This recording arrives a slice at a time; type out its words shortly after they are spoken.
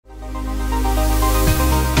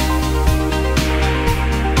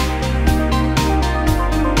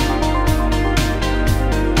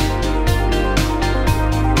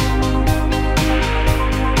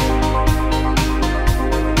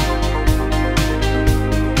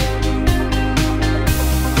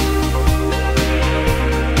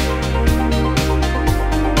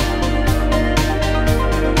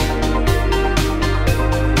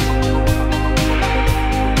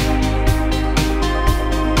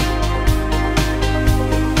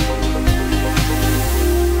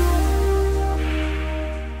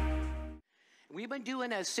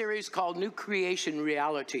a series called New Creation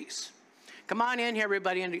Realities. Come on in here,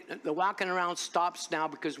 everybody. And the walking around stops now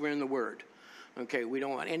because we're in the Word. Okay, we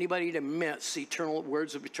don't want anybody to miss eternal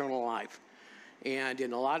words of eternal life. And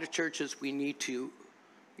in a lot of churches, we need to,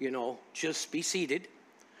 just be seated.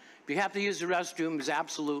 If you have to use the restroom, it's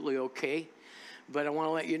absolutely okay. But I want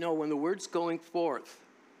to let you know when the Word's going forth,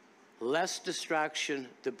 less distraction,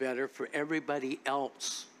 the better for everybody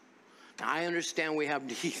else. Now, I understand we have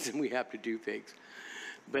needs and we have to do things.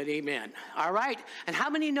 But amen. All right. And how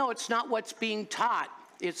many know it's not what's being taught?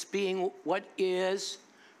 It's what is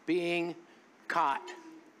being caught.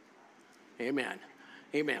 Amen.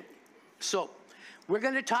 Amen. So we're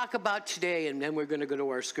going to talk about today, and then we're going to go to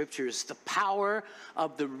our scriptures, the power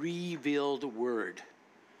of the revealed word.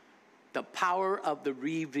 The power of the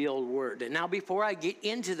revealed word. And now before I get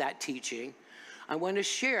into that teaching, I want to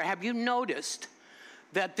share, have you noticed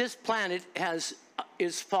that this planet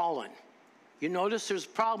is fallen? You notice there's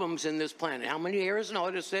problems in this planet. How many here has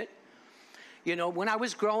noticed it? When I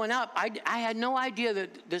was growing up, I had no idea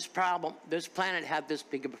that this planet had this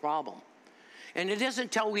big a problem. And it isn't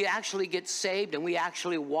until we actually get saved and we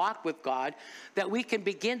actually walk with God that we can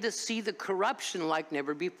begin to see the corruption like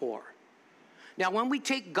never before. Now, when we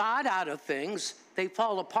take God out of things, they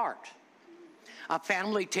fall apart. A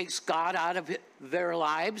family takes God out of their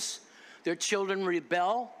lives. Their children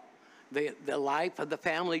rebel. The life of the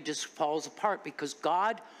family just falls apart because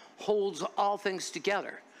God holds all things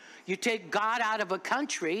together. You take God out of a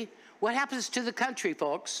country, what happens to the country,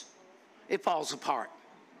 folks? It falls apart.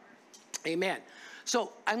 Amen.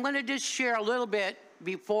 So I'm going to just share a little bit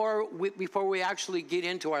before we actually get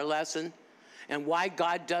into our lesson and why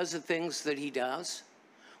God does the things that he does,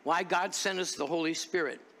 why God sent us the Holy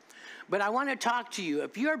Spirit. But I want to talk to you.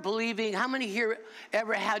 If you're believing, how many here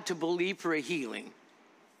ever had to believe for a healing?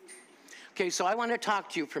 Okay, so I want to talk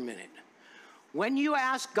to you for a minute. When you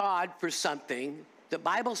ask God for something, the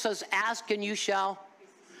Bible says, ask and you shall.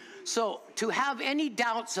 So to have any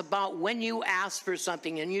doubts about when you ask for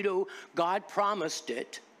something and God promised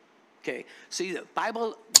it. Okay, see, the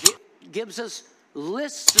Bible gives us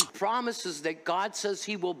lists of promises that God says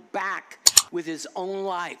he will back with his own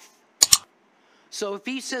life. So if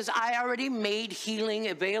he says, I already made healing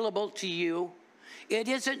available to you, it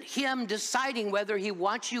isn't him deciding whether he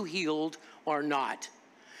wants you healed or not.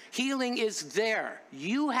 Healing is there.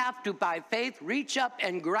 You have to, by faith, reach up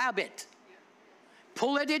and grab it.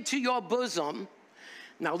 Pull it into your bosom.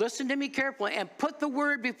 Now listen to me carefully and put the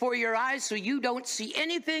word before your eyes so you don't see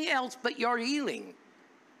anything else but your healing.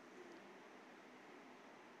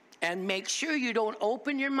 And make sure you don't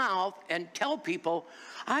open your mouth and tell people,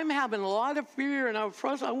 I'm having a lot of fear and I'm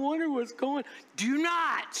frustrated. I wonder what's going on. Do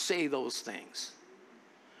not say those things.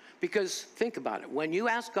 Because think about it. When you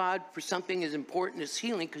ask God for something as important as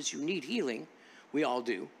healing, because you need healing, we all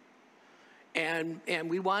do. And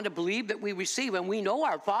we want to believe that we receive. And we know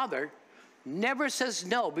our Father never says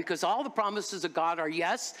no, because all the promises of God are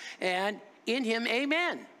yes, and in him,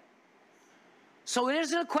 amen. So it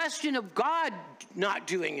isn't a question of God not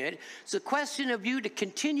doing it. It's a question of you to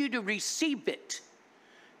continue to receive it.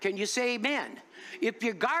 Can you say amen? If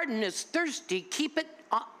your garden is thirsty, keep it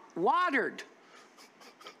watered.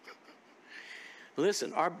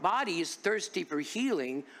 Listen, our body is thirsty for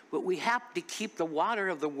healing, but we have to keep the water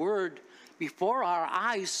of the word before our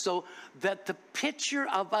eyes so that the picture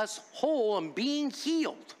of us whole and being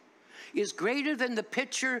healed is greater than the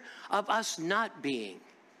picture of us not being.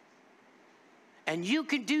 And you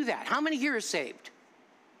can do that. How many here are saved?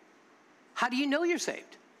 How do you know you're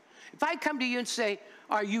saved? If I come to you and say,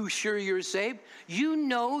 are you sure you're saved? You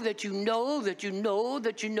know that you know that you know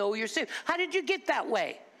that you know you're saved. How did you get that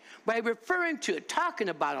way? By referring to it, talking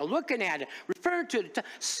about it, looking at it, referring to it.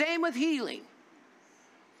 Same with healing.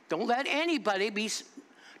 Don't let anybody be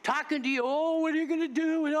talking to you, oh, what are you going to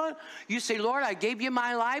do? You say, Lord, I gave you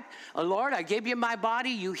my life. Lord, I gave you my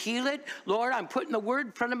body. You heal it. Lord, I'm putting the word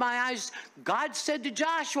in front of my eyes. God said to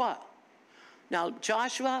Joshua. Now,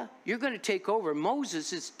 Joshua, you're going to take over.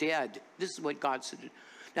 Moses is dead. This is what God said.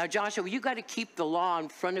 Now, Joshua, you got to keep the law in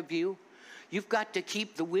front of you. You've got to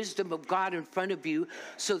keep the wisdom of God in front of you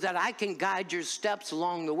so that I can guide your steps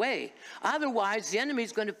along the way. Otherwise, the enemy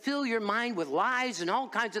is going to fill your mind with lies and all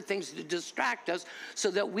kinds of things to distract us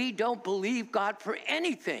so that we don't believe God for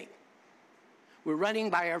anything. We're running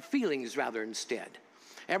by our feelings rather instead.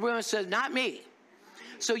 Everyone says, not me.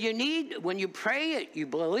 So you need, when you pray it, you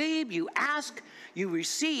believe, you ask, you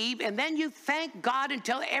receive, and then you thank God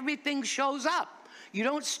until everything shows up. You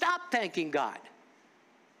don't stop thanking God.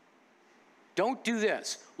 Don't do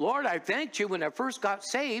this. Lord, I thanked you when I first got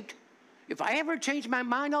saved. If I ever change my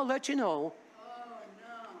mind, I'll let you know. Oh,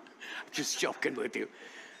 no. Just joking with you.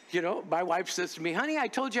 You know, my wife says to me, honey, I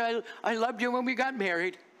told you I loved you when we got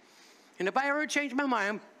married. And if I ever change my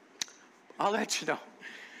mind, I'll let you know.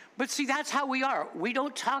 But see, that's how we are. We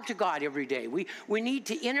don't talk to God every day. We need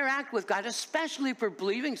to interact with God, especially for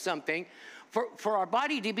believing something, for our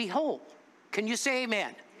body to be whole. Can you say amen?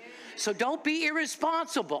 Amen. So don't be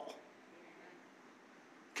irresponsible.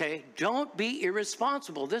 Okay? Don't be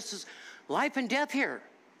irresponsible. This is life and death here.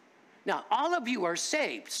 Now, all of you are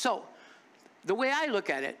saved. So the way I look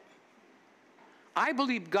at it, I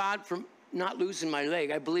believed God for not losing my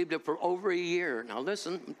leg. I believed it for over a year. Now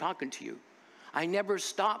listen, I'm talking to you. I never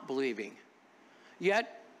stopped believing.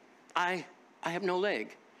 Yet, I have no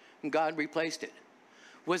leg. And God replaced it.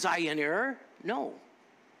 Was I in error? No.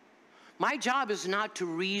 My job is not to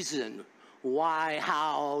reason why,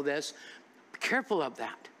 how, this. Be careful of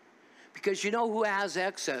that. Because you know who has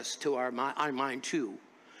access to our mind too.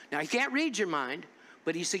 Now, he can't read your mind,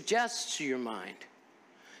 but he suggests to your mind.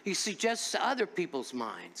 He suggests to other people's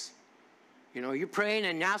minds. You know, you're praying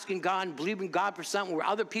and asking God and believing God for something where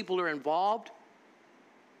other people are involved.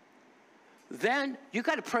 Then you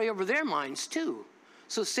got to pray over their minds too,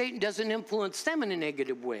 so Satan doesn't influence them in a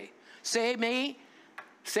negative way. Say me,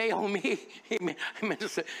 say oh me, I meant to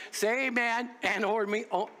say amen and or me,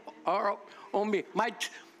 or me. My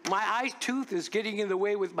eye tooth is getting in the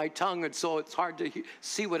way with my tongue, and so it's hard to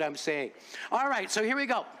see what I'm saying. All right, so here we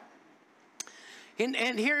go. And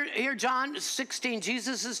here, John 16,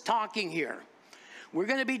 Jesus is talking here. We're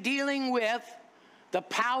going to be dealing with the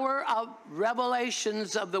power of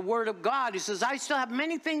revelations of the Word of God. He says, I still have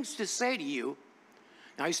many things to say to you.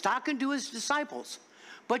 Now, he's talking to his disciples,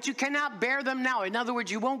 but you cannot bear them now. In other words,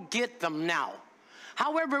 you won't get them now.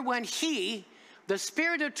 However, when he, the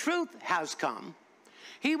Spirit of truth, has come,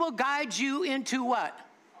 he will guide you into what?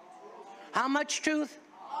 How much truth?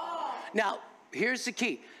 Now, here's the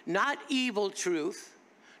key. Not evil truth,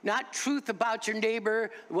 not truth about your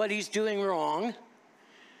neighbor, what he's doing wrong.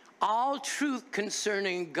 All truth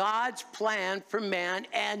concerning God's plan for man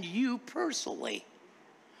and you personally.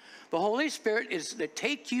 The Holy Spirit is to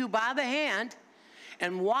take you by the hand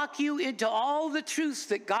and walk you into all the truths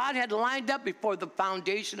that God had lined up before the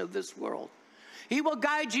foundation of this world. He will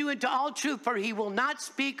guide you into all truth, for he will not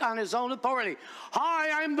speak on his own authority.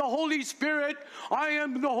 I am the Holy Spirit. I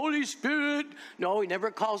am the Holy Spirit. No, he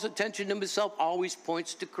never calls attention to himself, always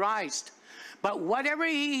points to Christ. But whatever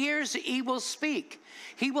he hears, he will speak.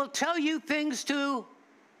 He will tell you things to,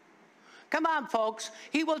 come on, folks.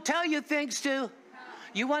 He will tell you things to,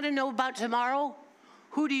 you want to know about tomorrow?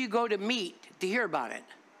 Who do you go to meet to hear about it?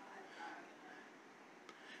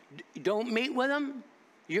 Don't meet with them.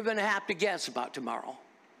 You're going to have to guess about tomorrow.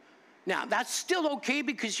 Now, that's still okay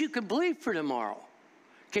because you can believe for tomorrow.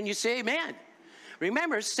 Can you say amen?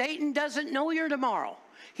 Remember, Satan doesn't know your tomorrow.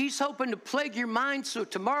 He's hoping to plague your mind so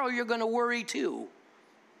tomorrow you're going to worry too.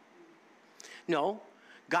 No,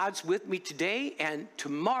 God's with me today, and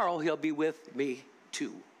tomorrow he'll be with me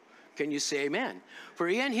too. Can you say amen? For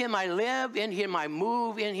in him I live, in him I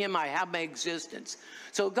move, in him I have my existence.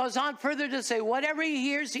 So it goes on further to say, whatever he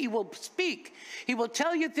hears, he will speak. He will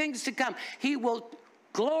tell you things to come. He will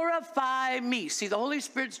glorify me. See, the Holy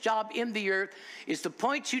Spirit's job in the earth is to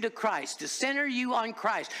point you to Christ, to center you on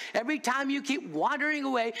Christ. Every time you keep wandering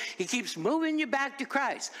away, he keeps moving you back to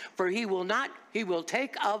Christ. For he will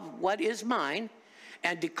take of what is mine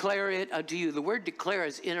and declare it unto you. The word declare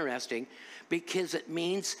is interesting because it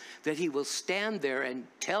means that he will stand there and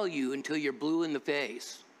tell you until you're blue in the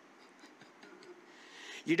face.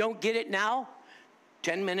 You don't get it now,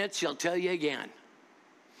 10 minutes, he'll tell you again.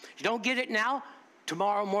 You don't get it now,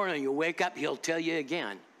 tomorrow morning you'll wake up, he'll tell you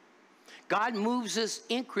again. God moves us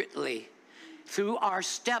incrementally through our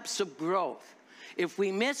steps of growth. If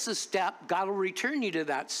we miss a step, God will return you to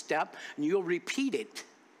that step and you'll repeat it.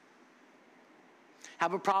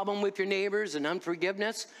 Have a problem with your neighbors and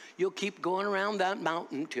unforgiveness? You'll keep going around that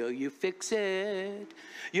mountain till you fix it.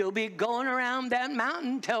 You'll be going around that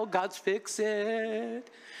mountain till God's fix it.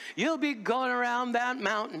 You'll be going around that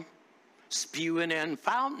mountain, spewing and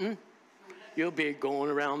fountain. You'll be going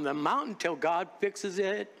around the mountain till God fixes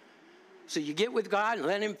it. So you get with God and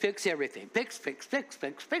let him fix everything. Fix me.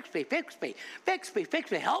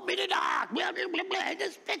 Help me to talk. Blah, blah, blah, blah.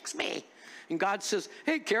 Just fix me. And God says,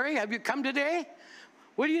 hey, Kerry, have you come today?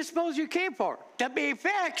 What do you suppose you came for? To be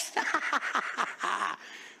fixed.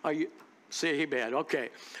 Say amen. Okay.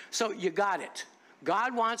 So you got it.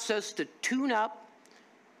 God wants us to tune up,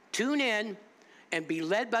 tune in, and be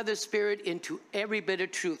led by the Spirit into every bit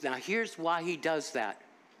of truth. Now, here's why he does that.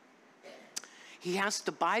 He has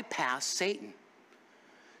to bypass Satan.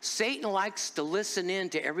 Satan likes to listen in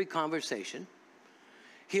to every conversation.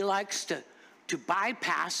 He likes to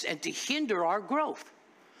bypass and to hinder our growth.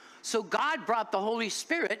 So God brought the Holy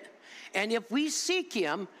Spirit, and if we seek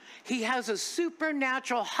him, he has a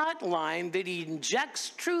supernatural hotline that he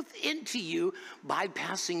injects truth into you,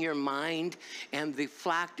 bypassing your mind and the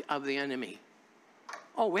flack of the enemy.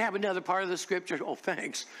 Oh, we have another part of the scripture. Oh,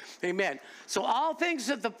 thanks. Amen. So all things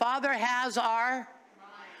that the Father has are,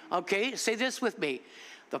 okay, say this with me.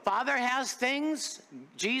 The Father has things,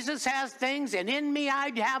 Jesus has things, and in me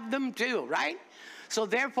I have them too, right? So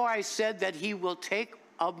therefore I said that he will take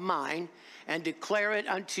of mine and declare it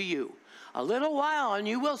unto you. A little while and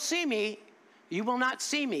you will see me. You will not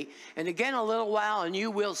see me. And again a little while and you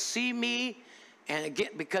will see me. And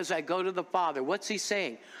again, because I go to the Father. What's he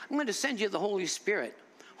saying? I'm going to send you the Holy Spirit.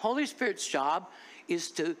 Holy Spirit's job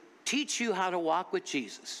is to teach you how to walk with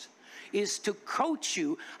Jesus. Is to coach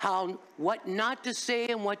you what not to say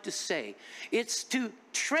and what to say. It's to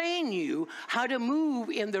train you how to move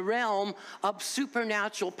in the realm of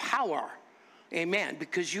supernatural power. Amen.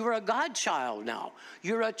 Because you're a God child now.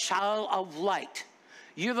 You're a child of light.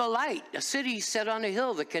 You're the light, a city set on a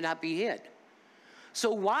hill that cannot be hid.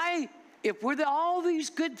 So why, if we're all these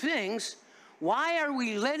good things, why are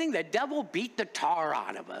we letting the devil beat the tar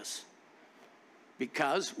out of us?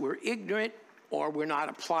 Because we're ignorant or we're not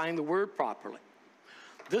applying the word properly.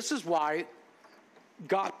 This is why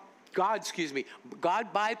God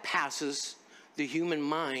bypasses the human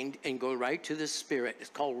mind and go right to the Spirit. It's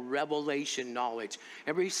called revelation knowledge.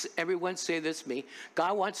 Everyone say this to me.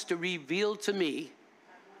 God wants to reveal to me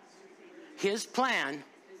his plan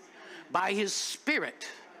by his Spirit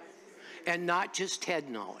and not just head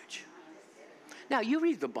knowledge. Now, you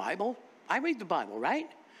read the Bible. I read the Bible, right?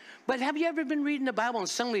 But have you ever been reading the Bible and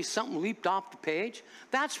suddenly something leaped off the page?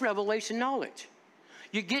 That's revelation knowledge.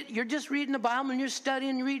 You're just reading the Bible and you're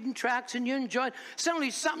studying, you're reading tracts and you're enjoying.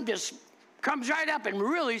 Suddenly something just comes right up and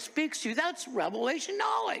really speaks to you. That's revelation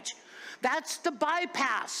knowledge. That's the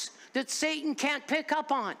bypass that Satan can't pick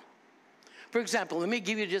up on. For example, let me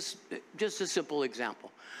give you just a simple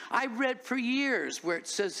example. I read for years where it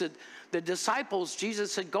says that the disciples,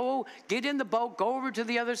 Jesus said, go get in the boat, go over to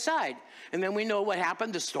the other side. And then we know what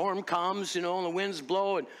happened. The storm comes, and the winds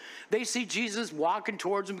blow, and they see Jesus walking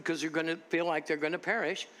towards them because they're going to feel like they're going to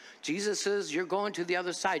perish. Jesus says, you're going to the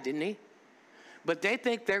other side, didn't he? But they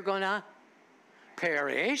think they're going to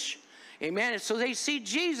perish. Amen. And so they see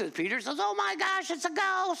Jesus. Peter says, oh my gosh, it's a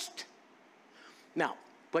ghost. Now,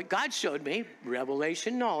 what God showed me,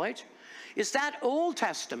 revelation knowledge, is that Old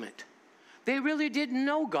Testament. They really didn't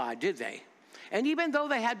know God, did they? And even though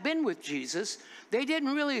they had been with Jesus, they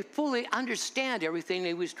didn't really fully understand everything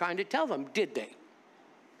he was trying to tell them, did they?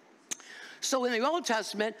 So in the Old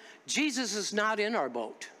Testament, Jesus is not in our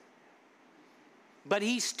boat. But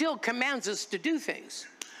he still commands us to do things.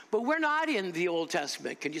 But we're not in the Old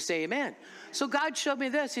Testament. Can you say amen? So God showed me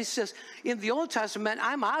this. He says, in the Old Testament,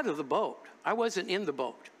 I'm out of the boat. I wasn't in the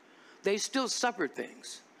boat. They still suffered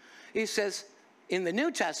things. He says, in the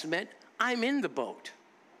New Testament, I'm in the boat.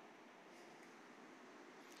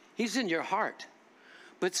 He's in your heart.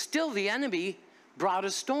 But still the enemy brought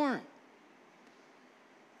a storm.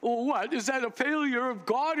 Oh, what? Is that a failure of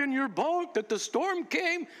God in your boat that the storm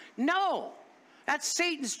came? No. That's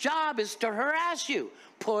Satan's job, is to harass you.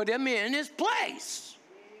 Put him in his place.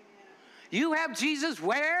 You have Jesus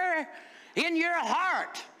where? In your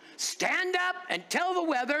heart. Stand up and tell the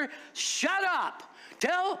weather, shut up.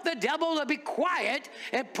 Tell the devil to be quiet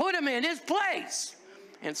and put him in his place.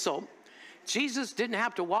 And so Jesus didn't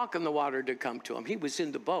have to walk in the water to come to him. He was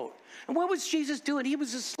in the boat. And what was Jesus doing? He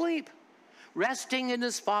was asleep, resting in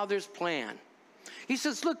his Father's plan. He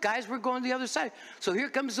says, look, guys, we're going to the other side. So here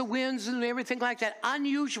comes the winds and everything like that.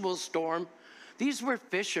 Unusual storm. These were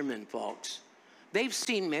fishermen, folks. They've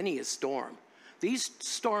seen many a storm. These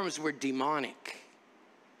storms were demonic.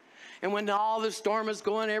 And when all the storm was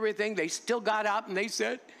going, everything, they still got up and they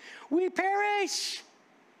said, we perish.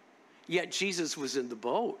 Yet Jesus was in the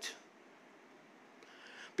boat.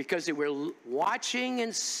 Because they were watching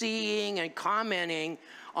and seeing and commenting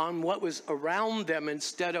on what was around them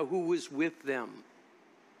instead of who was with them.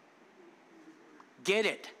 Get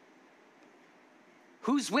it?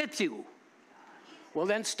 Who's with you? Well,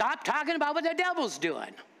 then stop talking about what the devil's doing.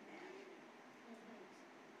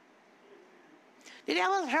 The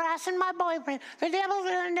devil's harassing my boyfriend. The devil's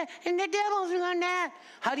doing that, and the devil's doing that.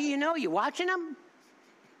 How do you know? You watching them?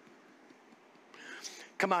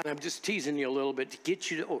 Come on, I'm just teasing you a little bit to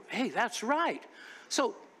get you to, oh, hey, that's right.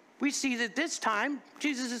 So we see that this time,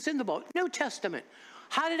 Jesus is in the boat. New Testament.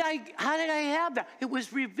 How did I have that? It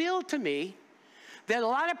was revealed to me that a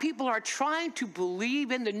lot of people are trying to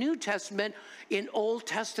believe in the New Testament in Old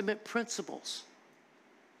Testament principles.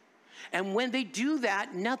 And when they do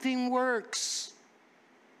that, nothing works.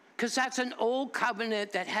 Because that's an old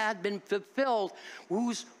covenant that had been fulfilled,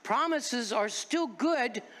 whose promises are still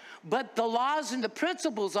good, but the laws and the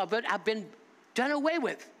principles of it have been done away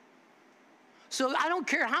with. So I don't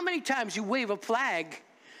care how many times you wave a flag,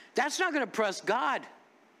 that's not going to impress God.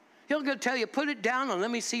 He's going to tell you, put it down and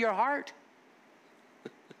let me see your heart.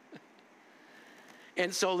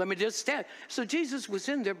 And so let me just stand. So Jesus was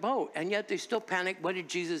in their boat, and yet they still panicked. What did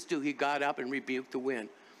Jesus do? He got up and rebuked the wind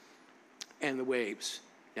and the waves.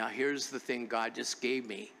 Now here's the thing God just gave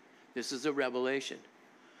me. This is a revelation.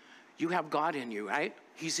 You have God in you, right?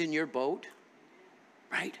 He's in your boat,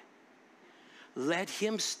 right? Let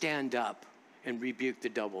him stand up and rebuke the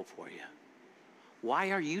devil for you.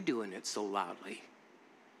 Why are you doing it so loudly?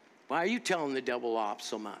 Why are you telling the devil off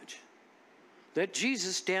so much? Let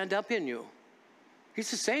Jesus stand up in you. He's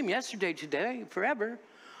the same yesterday, today, forever.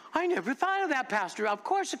 I never thought of that, Pastor. Of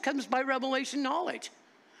course it comes by revelation knowledge.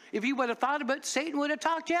 If you would have thought of it, Satan would have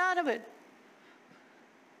talked you out of it.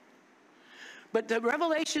 But the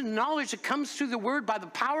revelation knowledge that comes through the word by the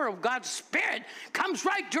power of God's Spirit comes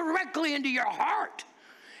right directly into your heart.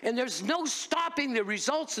 And there's no stopping the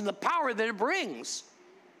results and the power that it brings.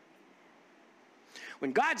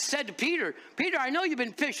 When God said to Peter, Peter, I know you've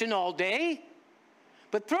been fishing all day,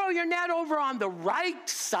 but throw your net over on the right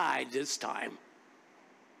side this time.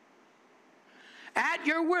 At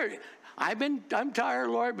your word. I'm tired,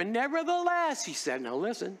 Lord, but nevertheless, he said, now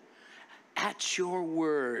listen, at your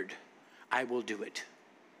word, I will do it.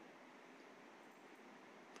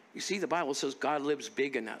 You see, the Bible says God lives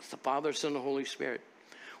big in us, the Father, Son, and the Holy Spirit.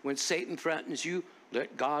 When Satan threatens you,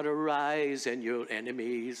 let God arise and your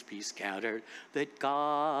enemies be scattered. Let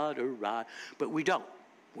God arise. But we don't.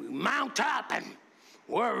 We mount up and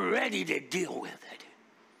we're ready to deal with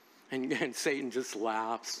it. And Satan just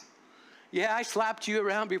laughs. Yeah, I slapped you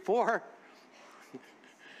around before.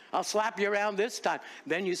 I'll slap you around this time.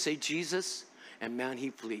 Then you say, Jesus, and man, he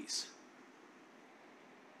flees.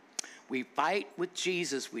 We fight with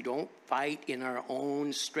Jesus. We don't fight in our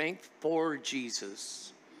own strength for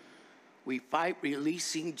Jesus. We fight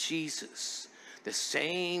releasing Jesus. The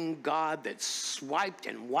same God that swiped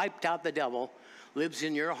and wiped out the devil lives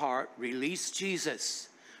in your heart. Release Jesus.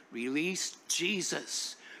 Release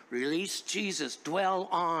Jesus. Release Jesus. Dwell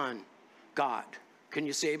on God. Can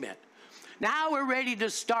you say amen? Now we're ready to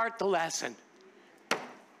start the lesson.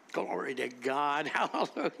 Glory to God.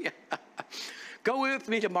 Hallelujah. Go with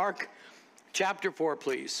me to Mark chapter 4,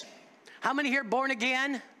 please. How many here born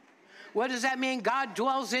again? What does that mean? God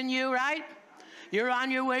dwells in you, right? You're on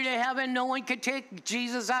your way to heaven. No one can take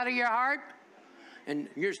Jesus out of your heart. And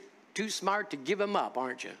you're too smart to give him up,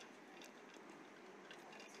 aren't you?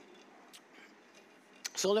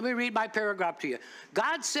 So let me read my paragraph to you.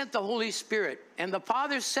 God sent the Holy Spirit, and the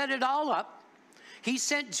Father set it all up. He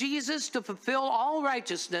sent Jesus to fulfill all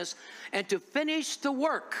righteousness and to finish the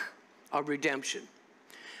work of redemption.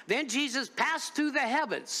 Then Jesus passed through the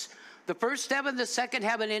heavens, the first heaven, the second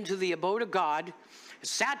heaven, into the abode of God,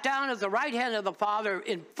 sat down at the right hand of the Father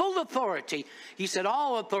in full authority. He said,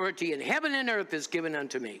 all authority in heaven and earth is given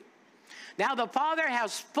unto me. Now the Father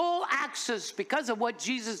has full access, because of what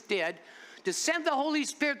Jesus did, to send the Holy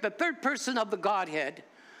Spirit, the third person of the Godhead,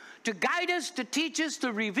 to guide us, to teach us,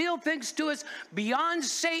 to reveal things to us beyond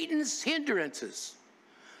Satan's hindrances.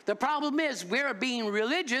 The problem is we're being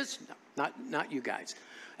religious, not you guys,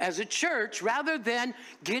 as a church, rather than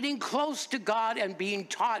getting close to God and being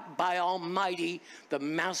taught by Almighty, the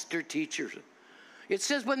master teacher. It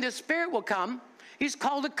says when the Spirit will come, he's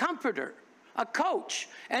called a comforter, a coach,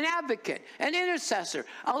 an advocate, an intercessor,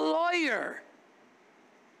 a lawyer,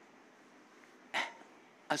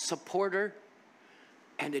 a supporter,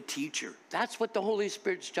 and a teacher. That's what the Holy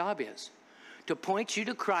Spirit's job is, to point you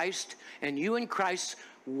to Christ, and you and Christ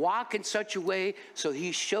walk in such a way so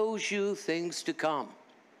he shows you things to come.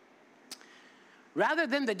 Rather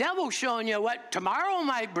than the devil showing you what tomorrow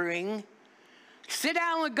might bring, sit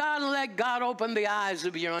down with God and let God open the eyes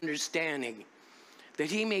of your understanding, that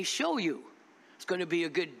he may show you. It's going to be a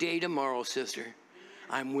good day tomorrow, sister.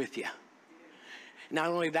 I'm with you. Not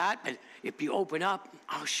only that, but if you open up,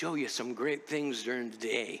 I'll show you some great things during the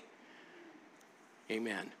day.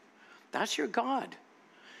 Amen. That's your God.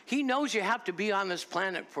 He knows you have to be on this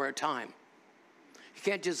planet for a time. He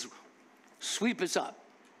can't just sweep us up.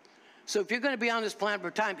 So if you're going to be on this planet for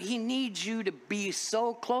a time, he needs you to be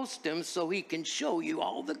so close to him so he can show you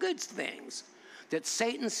all the good things that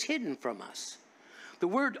Satan's hidden from us. The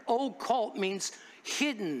word occult means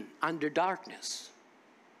hidden under darkness.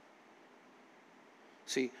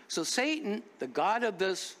 See, so Satan, the god of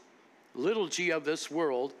this little g of this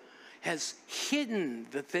world, has hidden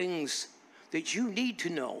the things that you need to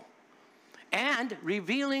know and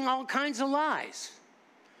revealing all kinds of lies.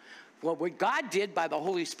 Well, what God did by the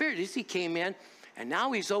Holy Spirit is he came in, and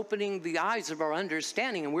now he's opening the eyes of our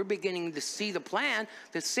understanding, and we're beginning to see the plan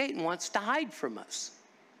that Satan wants to hide from us.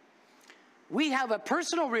 We have a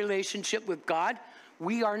personal relationship with God.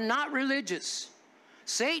 We are not religious.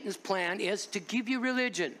 Satan's plan is to give you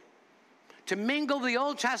religion, to mingle the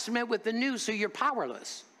Old Testament with the New so you're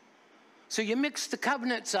powerless. So you mix the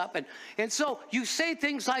covenants up, and so you say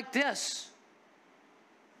things like this.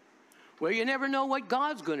 Well, you never know what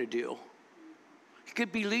God's going to do. He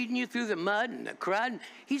could be leading you through the mud and the crud.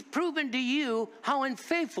 He's proven to you how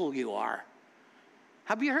unfaithful you are.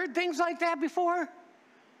 Have you heard things like that before?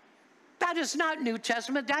 That is not New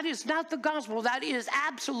Testament. That is not the gospel. That is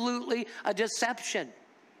absolutely a deception.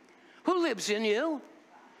 Who lives in you?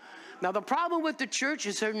 Now, the problem with the church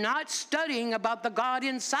is they're not studying about the God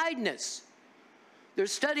insideness. They're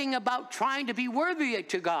studying about trying to be worthy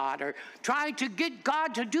to God or trying to get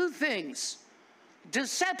God to do things.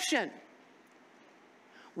 Deception.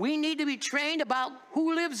 We need to be trained about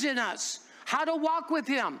who lives in us, how to walk with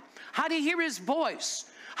him, how to hear his voice,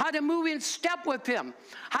 how to move in step with him,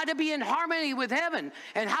 how to be in harmony with heaven,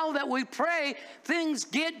 and how that we pray things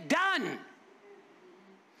get done.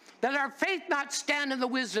 That our faith not stand in the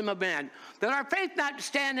wisdom of man, that our faith not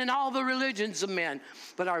stand in all the religions of men,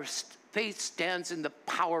 but our faith stands in the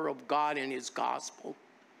power of God and his gospel.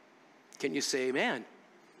 Can you say amen?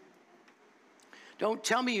 Don't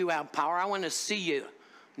tell me you have power. I want to see you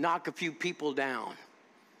knock a few people down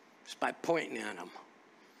just by pointing at them.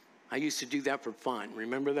 I used to do that for fun.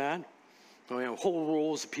 Remember that? We have whole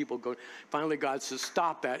rows of people going. Finally, God says,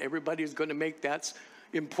 stop that. Everybody's going to make that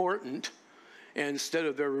important instead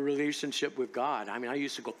of their relationship with God. I mean, I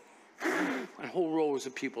used to go, and whole rows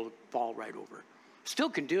of people fall right over. Still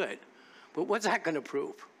can do it. But what's that going to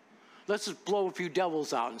prove? Let's just blow a few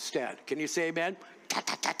devils out instead. Can you say amen? Ta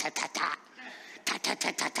ta ta ta ta ta. Ta ta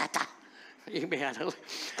ta ta ta ta. Amen.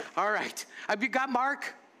 All right. Have you got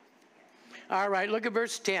Mark? All right. Look at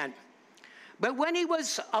verse 10. But when he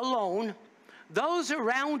was alone, those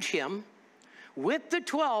around him with the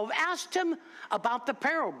 12 asked him about the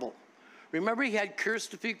parable. Remember he had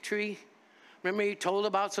cursed the fig tree? Remember he told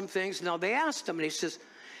about some things? Now they asked him, and he says,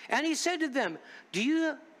 and he said to them, to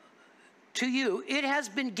you, it has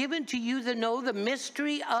been given to you to know the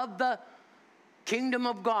mystery of the kingdom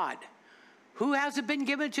of God. Who has it been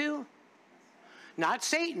given to? Not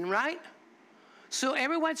Satan, right? So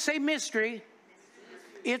everyone say mystery.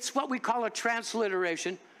 It's what we call a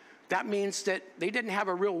transliteration. That means that they didn't have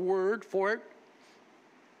a real word for it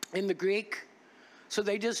in the Greek. So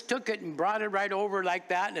they just took it and brought it right over like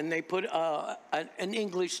that, and they put an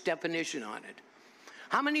English definition on it.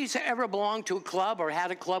 How many of you ever belonged to a club or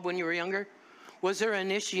had a club when you were younger? Was there an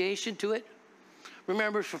initiation to it?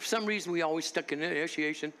 Remember, for some reason, we always stuck in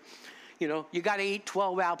initiation. You know, you got to eat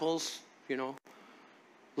 12 apples, you know,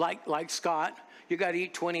 like Scott. You got to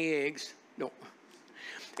eat 20 eggs. No.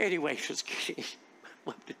 Anyway, just kidding.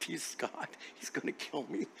 Love to tease Scott. He's going to kill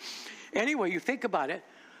me. Anyway, you think about it.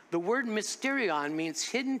 The word mysterion means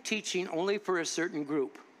hidden teaching only for a certain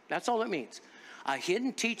group. That's all it means. A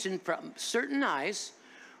hidden teaching from certain eyes,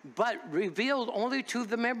 but revealed only to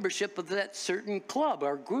the membership of that certain club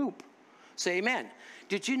or group. Say amen.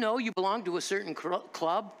 Did you know you belong to a certain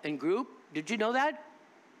club and group? Did you know that?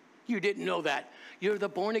 You didn't know that. You're the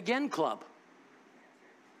born again club.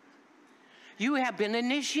 You have been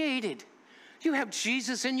initiated. You have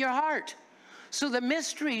Jesus in your heart. So the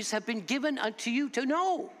mysteries have been given unto you to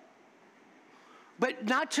know. But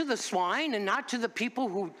not to the swine and not to the people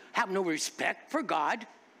who have no respect for God.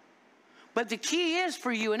 But the key is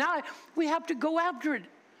for you and I, we have to go after it.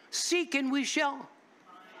 Seek and we shall.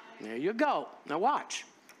 There you go. Now watch.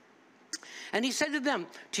 And he said to them,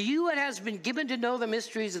 to you it has been given to know the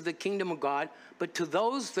mysteries of the kingdom of God, but to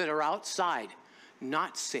those that are outside,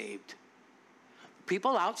 not saved.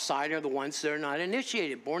 People outside are the ones that are not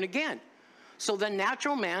initiated, born again. So the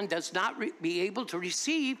natural man does not be able to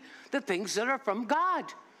receive the things that are from God.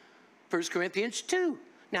 1 Corinthians 2.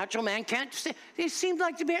 Natural man can't see. It seems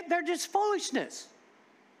like they're just foolishness.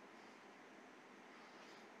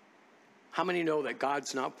 How many know that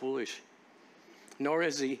God's not foolish? Nor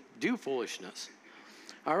is he do foolishness.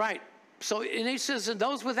 All right. So, and he says, and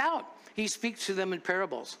those without, he speaks to them in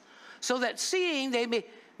parables. So that seeing they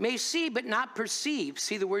may see but not perceive.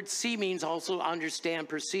 See, the word see means also understand,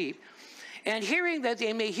 perceive. And hearing that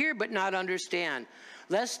they may hear but not understand,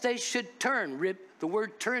 lest they should turn. The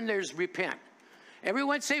word turn there is repent.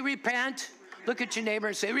 Everyone say repent. Look at your neighbor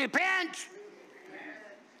and say repent.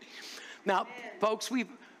 Now, folks,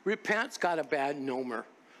 Repent's got a bad nomer.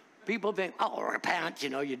 People think, oh, repent,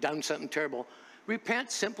 you've done something terrible.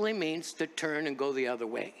 Repent simply means to turn and go the other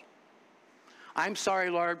way. I'm sorry,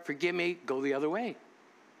 Lord, forgive me, go the other way.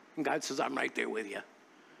 And God says, I'm right there with you.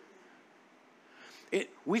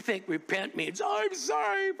 We think repent means, oh, I'm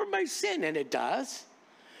sorry for my sin, and it does.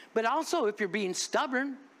 But also, if you're being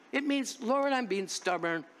stubborn, it means, Lord, I'm being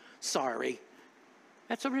stubborn, sorry.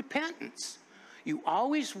 That's a repentance. You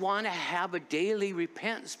always want to have a daily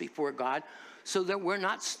repentance before God so that we're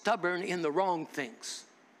not stubborn in the wrong things.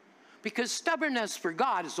 Because stubbornness for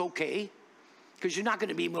God is okay, because you're not going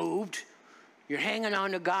to be moved. You're hanging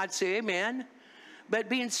on to God, say amen. But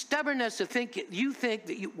being stubbornness to think you think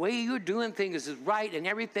that the way you're doing things is right and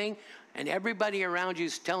everything, and everybody around you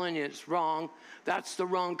is telling you it's wrong, that's the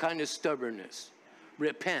wrong kind of stubbornness.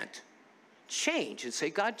 Repent. Change and say,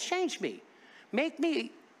 God, change me. Make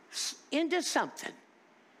me into something.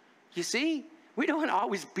 You see? We don't want to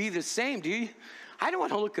always be the same, do you? I don't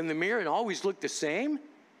want to look in the mirror and always look the same.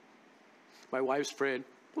 My wife's praying,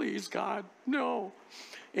 please, God, no.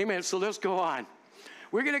 Amen. So let's go on.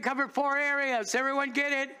 We're going to cover 4 areas. Everyone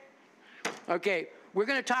get it? Okay. We're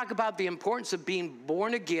going to talk about the importance of being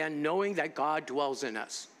born again, knowing that God dwells in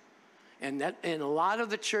us. And that in a lot of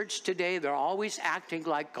the church today, they're always acting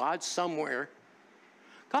like God's somewhere.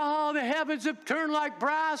 Oh, the heavens have turned like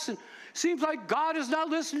brass, and seems like God is not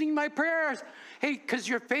listening to my prayers. Hey, because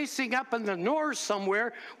you're facing up in the north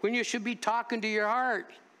somewhere when you should be talking to your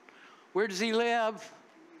heart. Where does he live?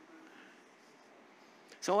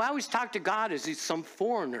 So I always talk to God as he's some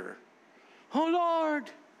foreigner. Oh, Lord,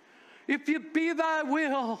 if you be thy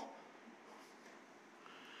will.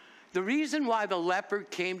 The reason why the leper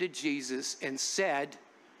came to Jesus and said,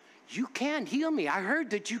 you can heal me. I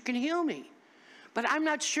heard that you can heal me. But I'm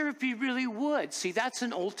not sure if he really would. See, that's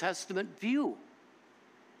an Old Testament view.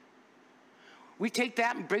 We take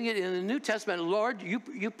that and bring it in the New Testament. Lord,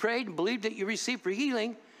 you prayed and believed that you received for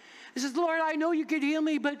healing. He says, Lord, I know you could heal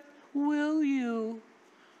me, but will you?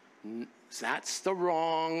 That's the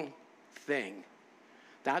wrong thing.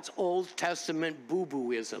 That's Old Testament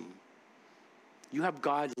boo-booism. You have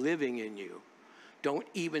God living in you. Don't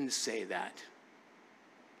even say that.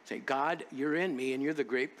 Say, God, you're in me and you're the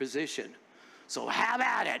great physician. So have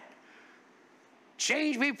at it.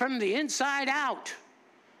 Change me from the inside out.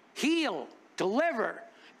 Heal, deliver.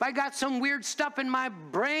 If I got some weird stuff in my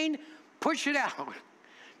brain, push it out.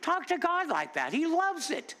 Talk to God like that. He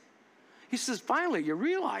loves it. He says, finally, you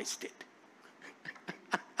realized it.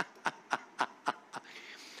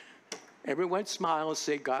 Everyone smile and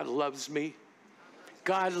say, God loves me.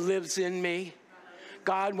 God lives in me.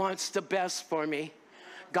 God wants the best for me.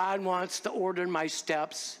 God wants to order my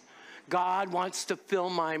steps. God wants to fill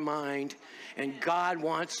my mind. And God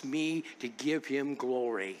wants me to give him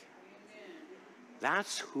glory.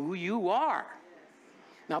 That's who you are.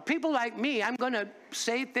 Now, people like me, I'm going to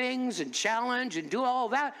say things and challenge and do all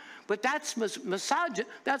that, but that's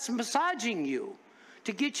massaging you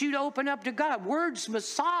to get you to open up to God. Words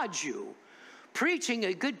massage you. Preaching,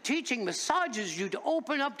 a good teaching massages you to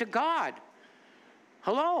open up to God.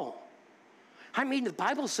 Hello? I mean, the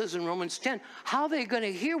Bible says in Romans 10, how are they going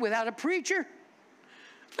to hear without a preacher?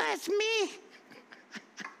 That's me.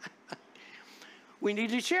 We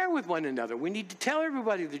need to share with one another. We need to tell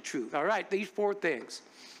everybody the truth. All right, these 4 things.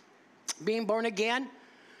 Being born again,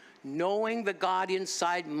 knowing the God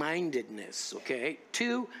inside mindedness, okay?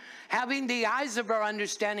 2, having the eyes of our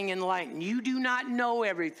understanding enlightened. You do not know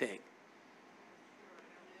everything.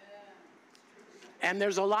 And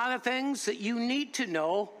there's a lot of things that you need to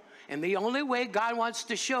know, and the only way God wants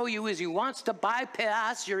to show you is he wants to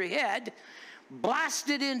bypass your head,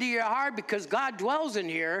 blast it into your heart because God dwells in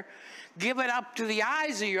here, give it up to the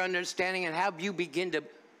eyes of your understanding and have you begin to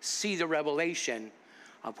see the revelation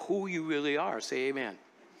of who you really are. Say amen.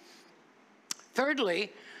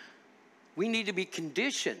 Thirdly, we need to be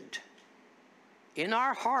conditioned in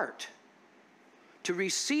our heart to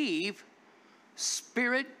receive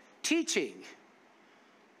Spirit teaching.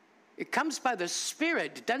 It comes by the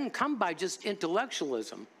Spirit. It doesn't come by just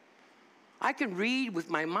intellectualism. I can read with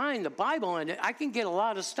my mind the Bible and I can get a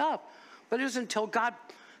lot of stuff, but it isn't until God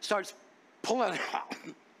starts pulling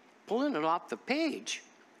it off the page.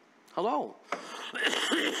 Hello.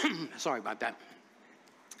 Sorry about that.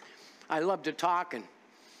 I love to talk and,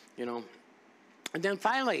 And then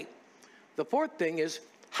finally, the 4th thing is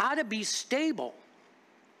how to be stable.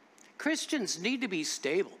 Christians need to be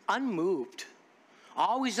stable, unmoved,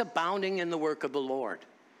 always abounding in the work of the Lord.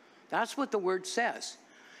 That's what the word says.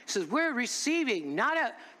 It says we're receiving not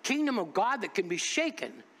a kingdom of God that can be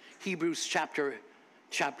shaken, Hebrews chapter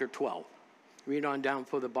 12. Read on down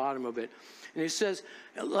for the bottom of it. And it says,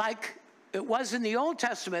 like it was in the Old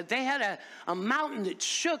Testament, they had a mountain that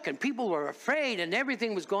shook and people were afraid and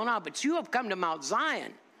everything was going on. But you have come to Mount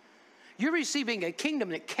Zion. You're receiving a kingdom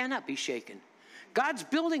that cannot be shaken. God's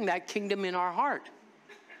building that kingdom in our heart.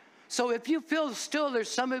 So if you feel still, there's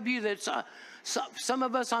some of you that's, some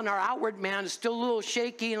of us on our outward man is still a little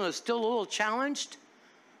shaky and is still a little challenged,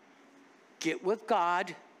 get with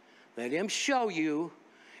God, let him show you,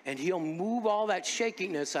 and he'll move all that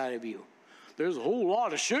shakiness out of you. There's a whole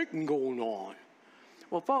lot of shaking going on.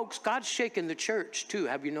 Well, folks, God's shaking the church too.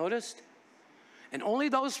 Have you noticed? And only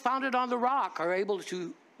those founded on the rock are able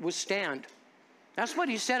to withstand. That's what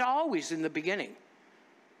he said always in the beginning.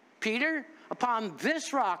 Peter, upon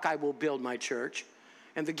this rock I will build my church,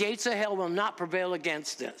 and the gates of hell will not prevail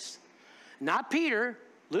against this. Not Peter,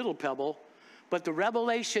 little pebble, but the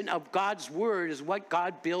revelation of God's word is what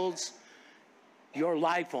God builds your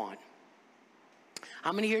life on.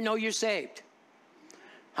 How many here know you're saved?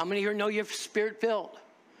 How many here know you're spirit-filled?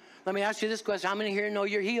 Let me ask you this question. How many here know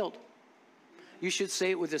you're healed? You should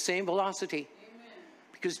say it with the same velocity. Amen.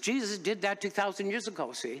 Because Jesus did that 2,000 years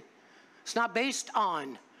ago, see? It's not based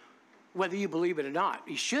on whether you believe it or not.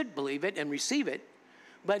 You should believe it and receive it.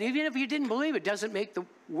 But even if you didn't believe it, doesn't make the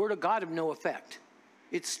word of God of no effect.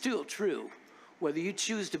 It's still true, whether you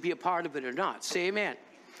choose to be a part of it or not. Say amen.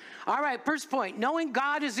 All right, first point, knowing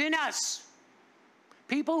God is in us.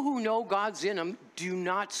 People who know God's in them do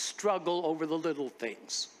not struggle over the little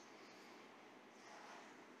things.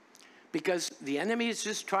 Because the enemy is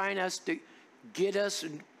just trying us to get us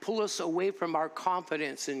and pull us away from our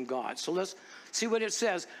confidence in God. So let's see what it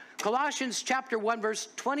says. Colossians chapter 1, verse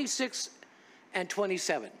 26 and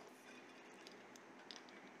 27.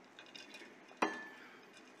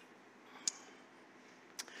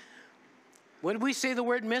 What did we say the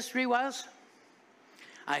word mystery was?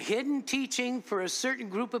 A hidden teaching for a certain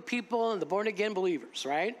group of people and the born-again believers,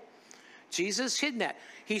 right? Jesus hid that.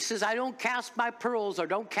 He says, I don't cast my pearls, or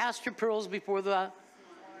don't cast your pearls before the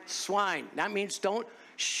swine. That means don't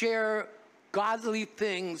share godly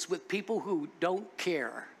things with people who don't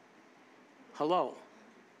care. Hello.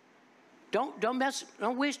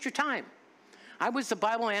 Don't waste your time. I was the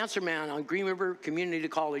Bible answer man on Green River Community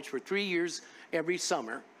College for 3 years every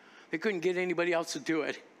summer. They couldn't get anybody else to do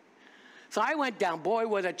it. So I went down. Boy,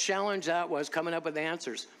 what a challenge that was, coming up with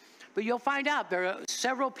answers. But you'll find out there are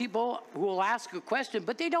several people who will ask a question,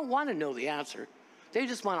 but they don't want to know the answer. They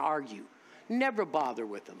just want to argue. Never bother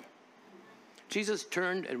with them. Jesus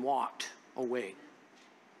turned and walked away.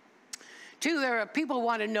 Two, there are people who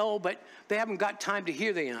want to know, but they haven't got time to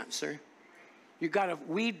hear the answer. You've got to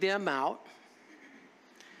weed them out.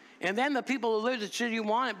 And then the people who literally you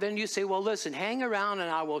want it, then you say, well, listen, hang around and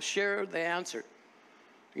I will share the answer.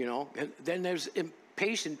 You know, and then there's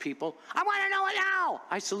impatient people. I want to know it now.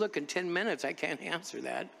 I said, look, in 10 minutes, I can't answer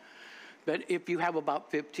that. But if you have about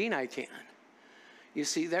 15, I can. You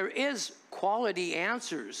see, there is quality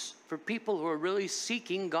answers for people who are really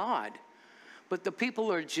seeking God. But the people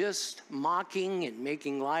who are just mocking and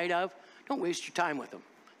making light of, don't waste your time with them.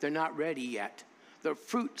 They're not ready yet. Their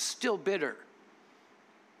fruit's still bitter.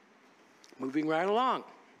 Moving right along.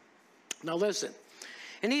 Now listen.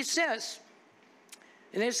 And he says,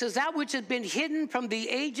 and it says, that which has been hidden from the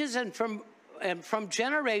ages and from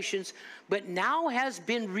generations, but now has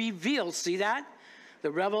been revealed. See that?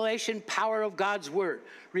 The revelation power of God's word.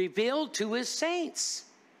 Revealed to his saints.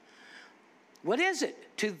 What is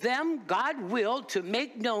it? To them God willed to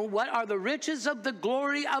make known what are the riches of the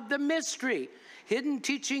glory of the mystery. Hidden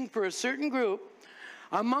teaching for a certain group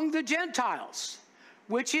among the Gentiles.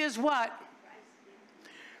 Which is what?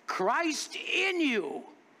 Christ in you.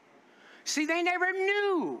 See, they never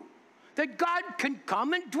knew that God can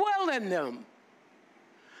come and dwell in them.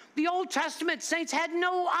 The Old Testament saints had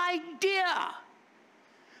no idea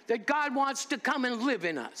that God wants to come and live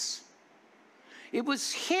in us. It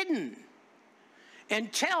was hidden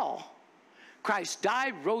until Christ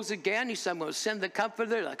died, rose again. He said, I'm going to send the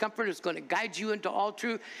Comforter. The Comforter is going to guide you into all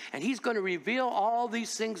truth. And he's going to reveal all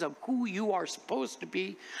these things of who you are supposed to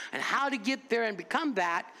be and how to get there and become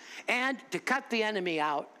that and to cut the enemy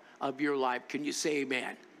out of your life. Can you say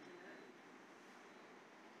amen?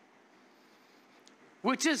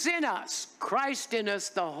 Which is in us. Christ in us,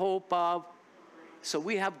 the hope of. So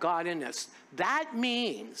we have God in us. That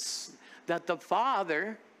means that the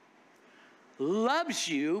Father loves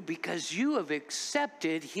you because you have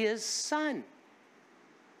accepted his Son.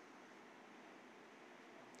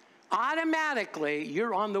 Automatically,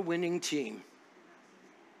 you're on the winning team.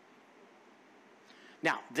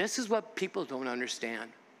 Now, this is what people don't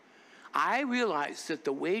understand. I realize that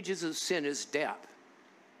the wages of sin is death.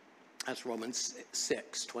 That's Romans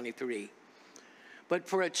 6:23. But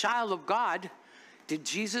for a child of God, did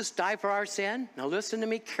Jesus die for our sin? Now listen to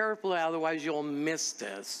me carefully, otherwise you'll miss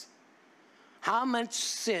this. How much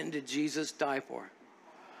sin did Jesus die for?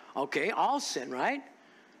 Okay, all sin, right?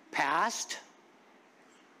 Past,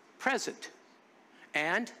 present,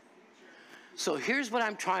 and so here's what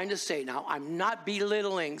I'm trying to say. Now, I'm not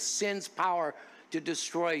belittling sin's power to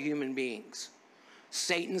destroy human beings.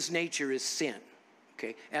 Satan's nature is sin,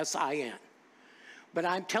 okay, S-I-N. But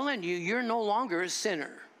I'm telling you, you're no longer a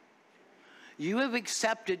sinner. You have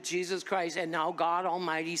accepted Jesus Christ, and now God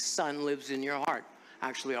Almighty's Son lives in your heart.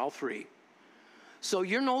 Actually, all three. So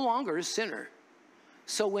you're no longer a sinner.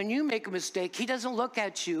 So when you make a mistake, he doesn't look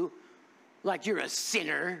at you like you're a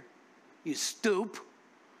sinner, you stoop.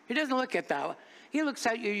 He doesn't look at that. He looks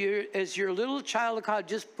at you as your little child of God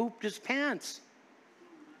just pooped his pants.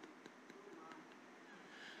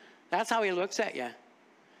 That's how he looks at you.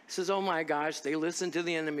 He says, oh my gosh, they listened to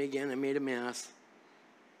the enemy again and made a mess.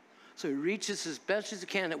 So he reaches as best as he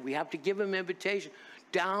can, that we have to give him invitation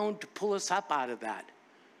down to pull us up out of that.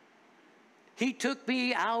 He took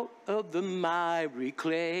me out of the miry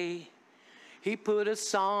clay. He put a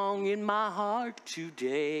song in my heart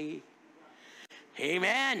today.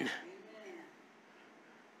 Amen.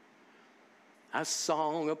 A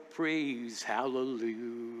song of praise,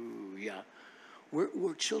 hallelujah.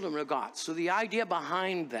 We're children of God. So the idea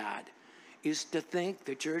behind that is to think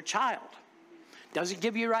that you're a child. Doesn't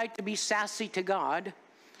give you a right to be sassy to God.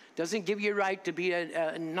 Doesn't give you a right to be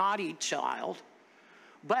a naughty child.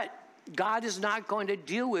 But God is not going to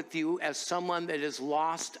deal with you as someone that is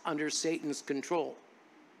lost under Satan's control.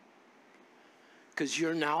 Because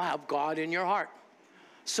you now have God in your heart.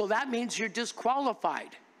 So that means you're disqualified.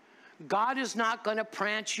 God is not going to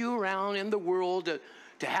prance you around in the world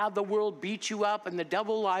to have the world beat you up and the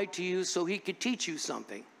devil lie to you so he could teach you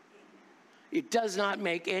something. It does not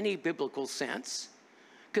make any biblical sense,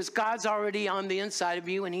 because God's already on the inside of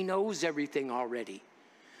you and he knows everything already.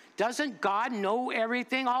 Doesn't God know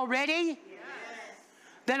everything already? Yes.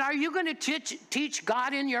 Then are you going to teach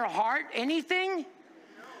God in your heart anything?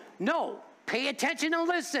 No. Pay attention and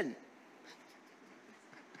listen.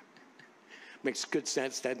 Makes good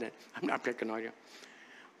sense, doesn't it? I'm not picking on you.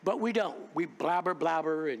 But we don't. We blabber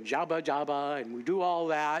and jabba, and we do all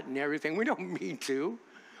that and everything. We don't mean to.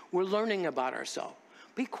 We're learning about ourselves.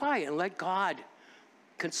 Be quiet and let God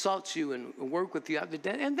consult you and work with you.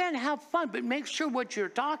 And then have fun. But make sure what you're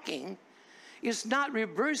talking is not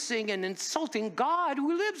reversing and insulting God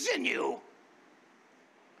who lives in you.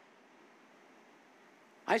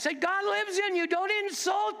 I said, God lives in you. Don't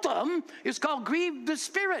insult him. It's called grieve the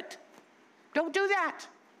Spirit. Don't do that.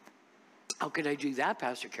 How can I do that,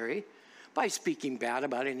 Pastor Kerry? By speaking bad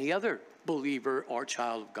about any other believer or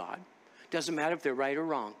child of God. Doesn't matter if they're right or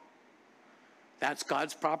wrong. That's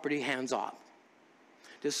God's property, hands off.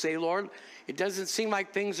 Just say, Lord, it doesn't seem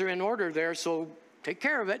like things are in order there, so take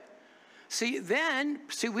care of it. See,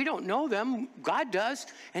 we don't know them. God does,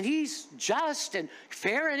 and he's just and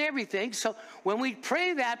fair and everything. So when we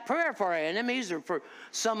pray that prayer for our enemies or for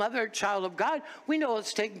some other child of God, we know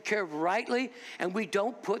it's taken care of rightly, and we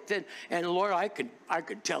don't put that, and Lord, I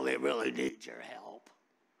could tell they really need your help.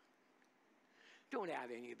 Don't add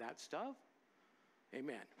any of that stuff.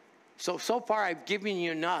 Amen. So far I've given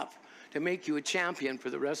you enough to make you a champion for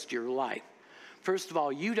the rest of your life. First of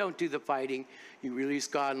all, you don't do the fighting. You release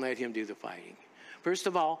God and let him do the fighting. First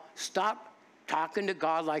of all, stop talking to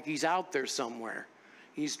God like he's out there somewhere.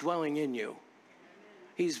 He's dwelling in you.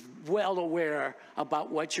 He's well aware about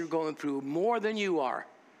what you're going through more than you are.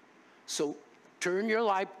 So turn your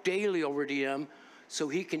life daily over to him so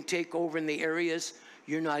he can take over in the areas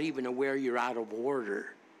you're not even aware you're out of order.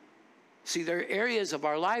 See, there are areas of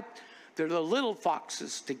our life, they're the little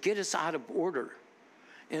foxes to get us out of order.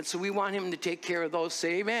 And so we want him to take care of those.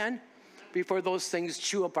 Say amen. Before those things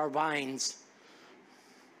chew up our vines.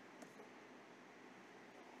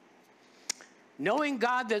 Knowing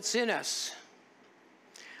God that's in us.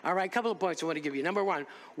 All right, a couple of points I want to give you. Number one,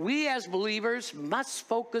 we as believers must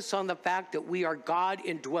focus on the fact that we are God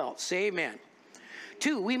indwelt. Say amen.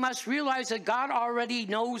 Two, we must realize that God already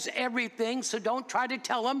knows everything, so don't try to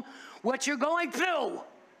tell him what you're going through.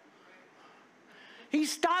 He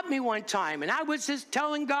stopped me one time, and I was just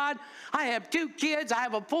telling God, I have 2 kids, I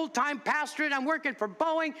have a full-time pastorate, I'm working for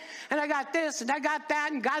Boeing, and I got this, and I got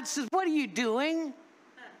that, and God says, what are you doing?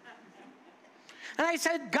 And I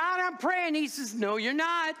said, God, I'm praying. He says, no, you're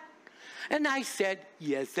not. And I said,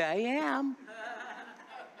 yes, I am.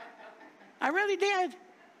 I really did.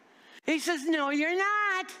 He says, no, you're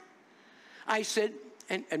not. I said,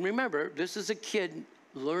 and remember, this is a kid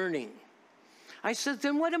learning. I said,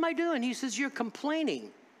 then what am I doing? He says, you're complaining.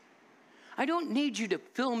 I don't need you to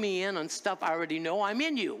fill me in on stuff I already know. I'm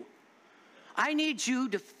in you. I need you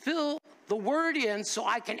to fill the word in so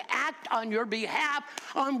I can act on your behalf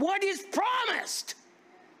on what is promised.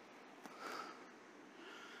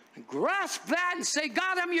 Grasp that and say,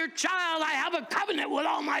 God, I'm your child. I have a covenant with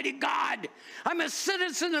Almighty God. I'm a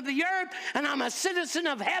citizen of the earth, and I'm a citizen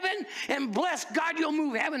of heaven, and bless God, you'll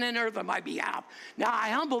move heaven and earth on my behalf. Now, I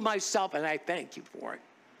humble myself, and I thank you for it.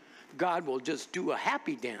 God will just do a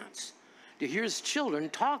happy dance to hear his children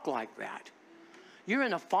talk like that. You're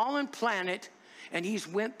in a fallen planet, and he's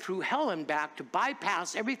went through hell and back to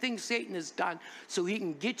bypass everything Satan has done so he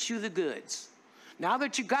can get you the goods. Now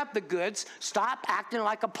that you got the goods, stop acting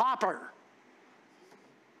like a pauper.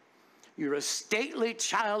 You're a stately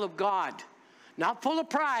child of God, not full of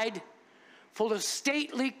pride, full of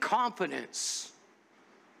stately confidence.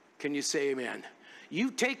 Can you say amen?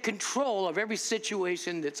 You take control of every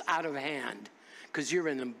situation that's out of hand because you're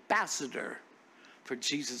an ambassador for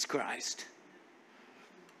Jesus Christ.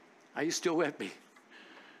 Are you still with me?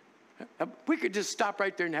 We could just stop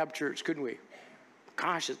right there and have church, couldn't we?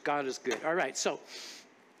 Gosh, God is good. All right, so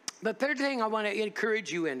the third thing I want to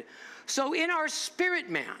encourage you in. So in our spirit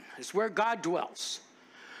man is where God dwells.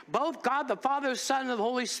 Both God, the Father, Son, and the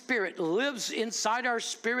Holy Spirit lives inside our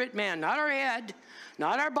spirit man. Not our head,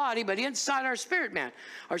 not our body, but inside our spirit man.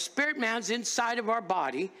 Our spirit man's inside of our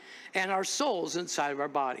body, and our soul's inside of our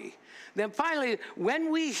body. Then finally,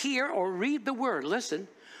 when we hear or read the word, listen,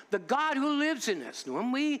 the God who lives in us,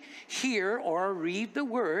 when we hear or read the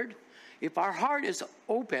word, if our heart is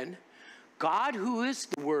open, God, who is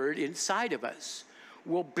the word inside of us,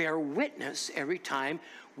 will bear witness every time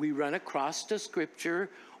we run across the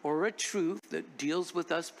scripture or a truth that deals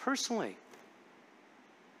with us personally.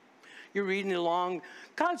 You're reading along,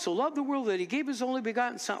 God so loved the world that he gave his only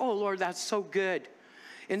begotten son. Oh, Lord, that's so good.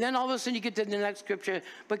 And then all of a sudden you get to the next scripture,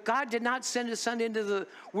 but God did not send his son into the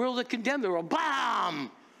world to condemn the world.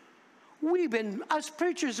 Bam! Us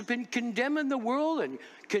preachers have been condemning the world and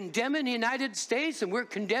condemning the United States, and we're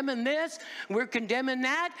condemning this, and we're condemning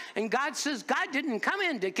that. And God says God didn't come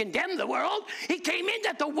in to condemn the world. He came in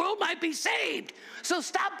that the world might be saved. So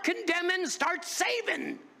stop condemning, start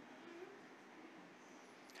saving.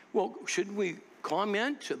 Well, shouldn't we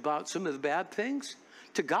comment about some of the bad things?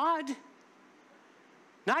 To God,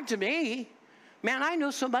 not to me. Man, I know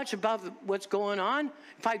so much about what's going on.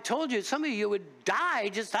 If I told you, some of you would die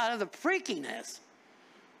just out of the freakiness.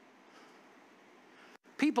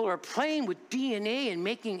 People are playing with DNA and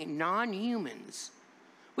making non-humans.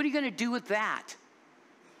 What are you going to do with that?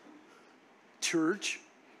 Church.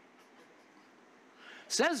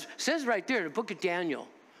 Says right there in the book of Daniel,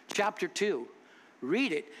 chapter 2.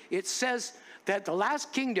 Read it. It says that the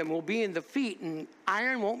last kingdom will be in the feet, and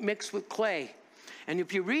iron won't mix with clay. And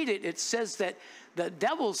if you read it, it says that the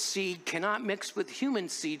devil's seed cannot mix with human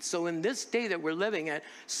seed. So in this day that we're living at,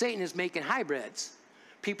 Satan is making hybrids.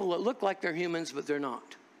 People that look like they're humans, but they're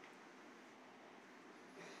not.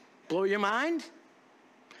 Blow your mind?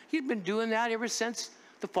 He's been doing that ever since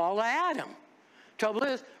the fall of Adam. Trouble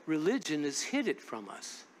is, religion has hid it from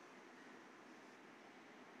us.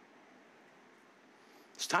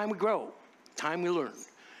 It's time we grow. Time we learn.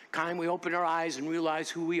 Time we open our eyes and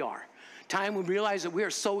realize who we are. Time we realize that we are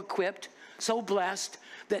so equipped, so blessed,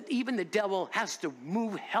 that even the devil has to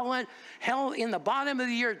move hell in the bottom of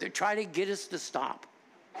the earth to try to get us to stop.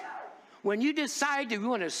 When you decide that you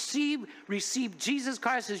want to receive Jesus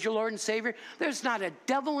Christ as your Lord and Savior, there's not a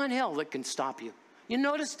devil in hell that can stop you. You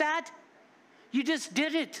notice that? You just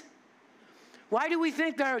did it. Why do we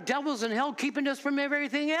think there are devils in hell keeping us from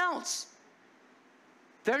everything else?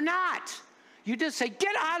 They're not. You just say,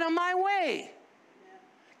 get out of my way.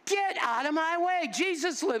 Get out of my way.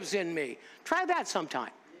 Jesus lives in me. Try that sometime.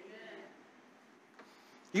 Amen.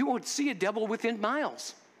 You won't see a devil within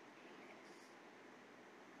miles.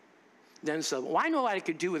 Then so, well, I know what I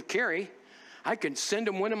could do with Kerry. I can send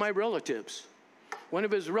him one of my relatives. One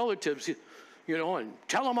of his relatives, and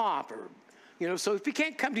tell him off. Or, so if he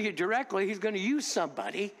can't come to you directly, he's going to use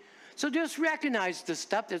somebody. So just recognize the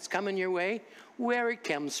stuff that's coming your way, where it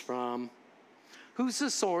comes from, who's the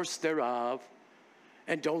source thereof.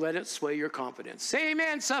 And don't let it sway your confidence. Say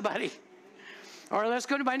amen, somebody. All right, let's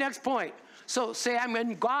go to my next point. So say I'm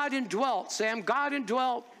in God indwelt. Say I'm God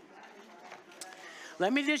indwelt.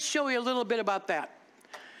 Let me just show you a little bit about that.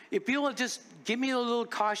 If you will just give me a little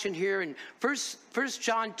caution here. And 1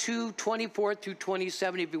 John 2, 24 through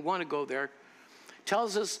 27, if you want to go there,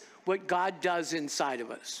 tells us what God does inside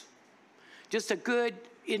of us. Just a good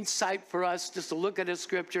insight for us just to look at a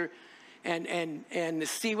scripture and to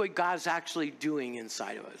see what God's actually doing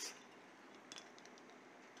inside of us.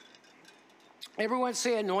 Everyone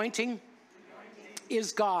say anointing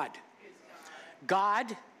is God.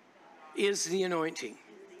 God is the anointing.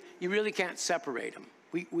 You really can't separate them.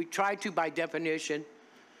 We try to by definition.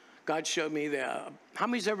 God showed me how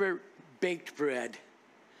many's ever baked bread?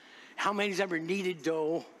 How many's ever kneaded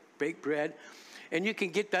dough, baked bread? And you can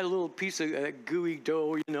get that little piece of gooey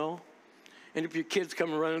dough, you know. And if your kids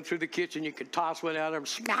come running through the kitchen, you can toss one at them,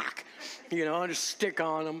 smack, you know, and just stick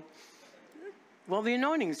on them. Well, the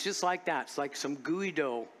anointing is just like that. It's like some gooey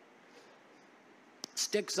dough.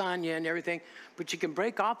 Sticks on you and everything. But you can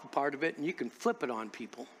break off a part of it and you can flip it on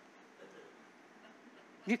people.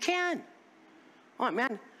 You can. Oh,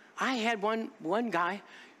 man. I had one guy,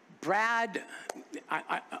 Brad.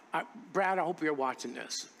 Brad, I hope you're watching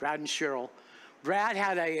this. Brad and Cheryl. Brad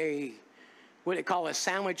had what they call a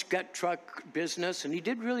sandwich gut truck business, and he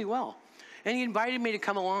did really well. And he invited me to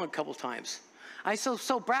come along a couple times. I said,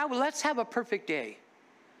 so Brad, well, let's have a perfect day.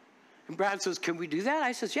 And Brad says, can we do that?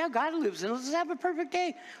 I says, yeah, God lives in us. Let's have a perfect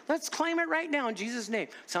day. Let's claim it right now in Jesus' name.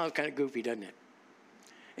 Sounds kind of goofy, doesn't it?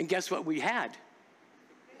 And guess what we had?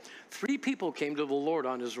 3 people came to the Lord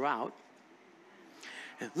on his route.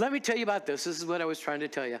 And let me tell you about this. This is what I was trying to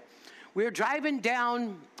tell you. We were driving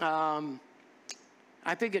down,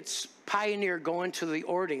 I think it's Pioneer, going to the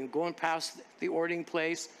Ording, going past the Ording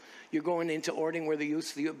place. You're going into Ording where there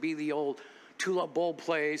used to be the old tulip bowl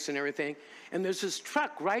place and everything. And there's this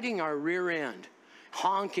truck riding our rear end,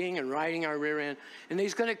 honking and riding our rear end. And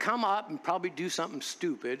he's going to come up and probably do something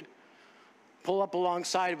stupid, pull up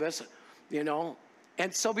alongside of us, you know.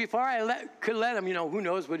 And so before I could let him, you know, who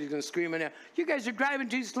knows what he's going to scream at. You guys are driving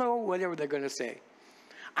too slow, whatever they're going to say.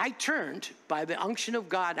 I turned, by the unction of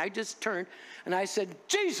God, I just turned, and I said,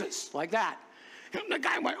 Jesus, like that. And the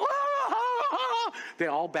guy went, oh! They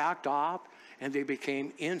all backed off, and they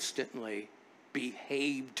became instantly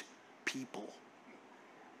behaved people.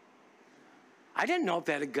 I didn't know if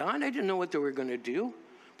they had a gun. I didn't know what they were going to do.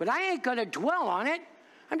 But I ain't going to dwell on it.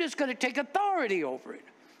 I'm just going to take authority over it.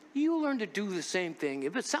 You learn to do the same thing.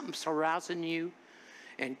 If it's something harassing you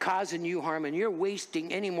and causing you harm, and you're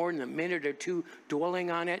wasting any more than a minute or two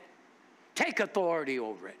dwelling on it, take authority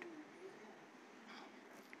over it.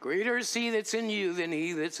 Greater is he that's in you than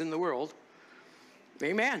he that's in the world.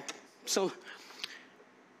 Amen. So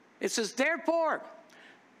it says, therefore,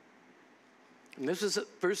 and this is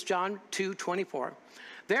 1 John 2:24.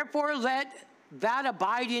 Therefore, let that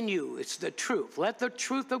abide in you. It's the truth. Let the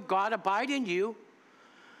truth of God abide in you,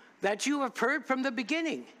 that you have heard from the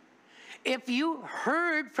beginning. If you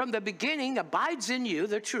heard from the beginning abides in you,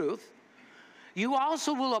 the truth, you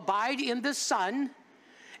also will abide in the Son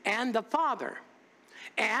and the Father.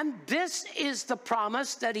 And this is the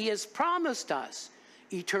promise that he has promised us,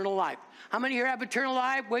 eternal life. How many here have eternal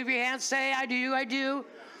life? Wave your hands, say, I do, I do.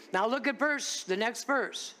 Now look at the next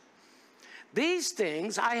verse. These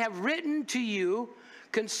things I have written to you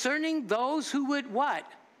concerning those who would what?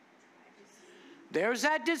 There's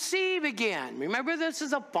that deceive again. Remember, this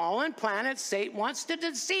is a fallen planet. Satan wants to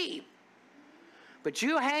deceive. But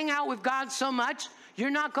you hang out with God so much, you're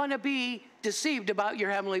not going to be deceived about your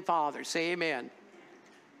Heavenly Father. Say amen.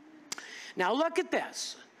 Now look at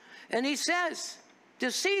this. And he says,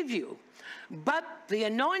 deceive you. But the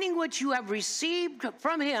anointing which you have received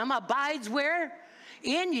from him abides where?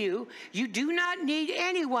 In you. You do not need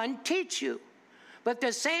anyone teach you. But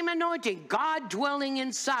the same anointing, God dwelling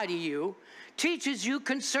inside of you, teaches you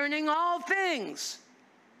concerning all things.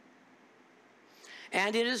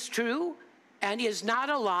 And it is true and is not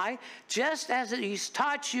a lie, just as he's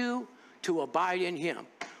taught you to abide in him.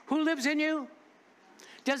 Who lives in you?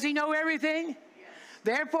 Does he know everything? Yes.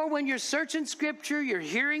 Therefore, when you're searching scripture, you're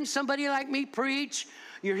hearing somebody like me preach,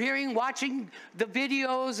 you're watching the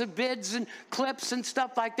videos and vids and clips and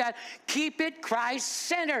stuff like that, keep it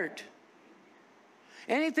Christ-centered.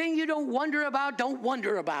 Anything you don't wonder about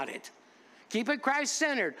it. Keep it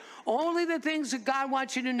Christ-centered. Only the things that God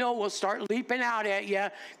wants you to know will start leaping out at you,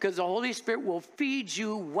 because the Holy Spirit will feed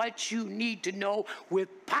you what you need to know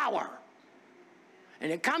with power.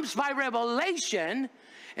 And it comes by revelation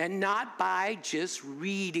and not by just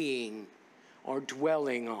reading or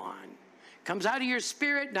dwelling on. It comes out of your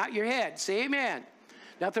spirit, not your head. Say amen.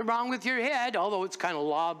 Nothing wrong with your head, although it's kind of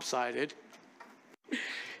lopsided.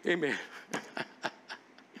 Amen.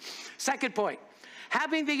 Second point.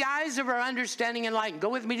 Having the eyes of our understanding enlightened. Go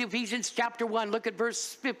with me to Ephesians chapter 1. Look at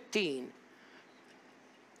verse 15.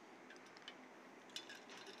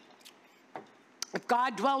 If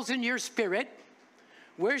God dwells in your spirit,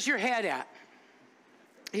 where's your head at?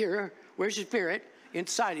 Here. Where's your spirit?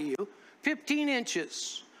 Inside of you. 15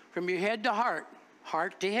 inches from your head to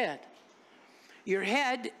heart to head. Your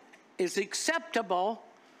head is acceptable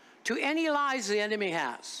to any lies the enemy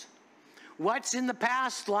has. What's in the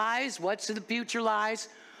past lies, what's in the future lies.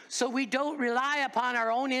 So we don't rely upon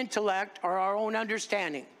our own intellect or our own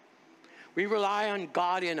understanding. We rely on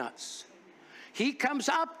God in us. He comes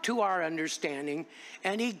up to our understanding,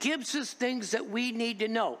 and he gives us things that we need to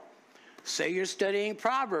know. Say you're studying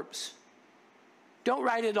Proverbs. Don't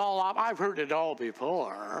write it all up. I've heard it all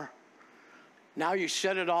before. Now you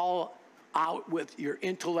shut it all out with your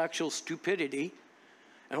intellectual stupidity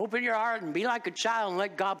and open your heart and be like a child and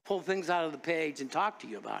let God pull things out of the page and talk to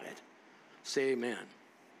you about it. Say amen.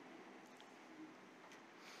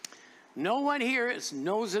 No one here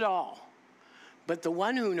knows it all, but the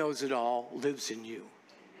one who knows it all lives in you.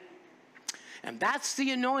 And that's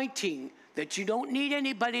the anointing that you don't need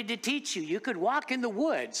anybody to teach you. You could walk in the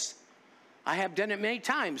woods. I have done it many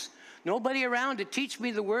times. Nobody around to teach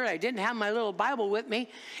me the word. I didn't have my little Bible with me.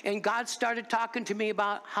 And God started talking to me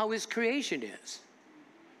about how his creation is.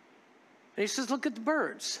 And he says, look at the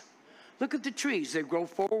birds. Look at the trees. They grow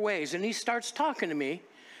 4 ways. And he starts talking to me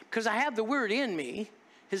because I have the word in me.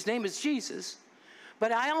 His name is Jesus.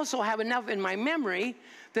 But I also have enough in my memory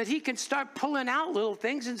that he can start pulling out little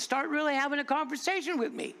things and start really having a conversation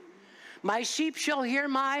with me. My sheep shall hear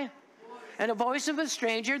my, and a voice of a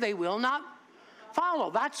stranger they will not follow.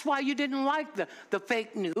 That's why you didn't like the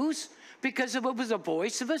fake news, because it was a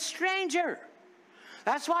voice of a stranger.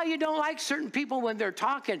 That's why you don't like certain people when they're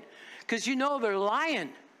talking, because you know they're lying.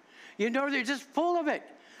 You know they're just full of it.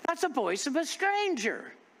 That's a voice of a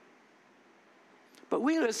stranger. But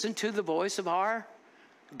we listen to the voice of our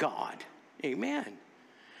God. Amen.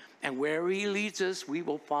 And where he leads us, we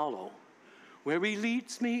will follow. Where he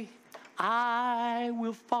leads me, I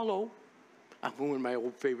will follow. I'm one of my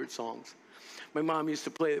old favorite songs. My mom used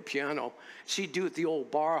to play the piano. She'd do it the old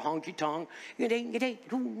bar honky-tonk.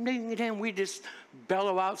 We just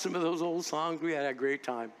bellow out some of those old songs. We had a great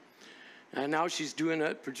time. And now she's doing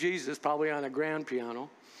it for Jesus, probably on a grand piano.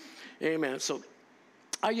 Amen. So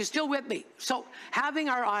are you still with me? So having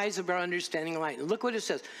our eyes of our understanding enlightened. Look what it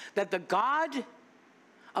says. That the God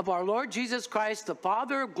of our Lord Jesus Christ, the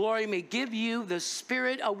Father of glory, may give you the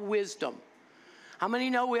spirit of wisdom. How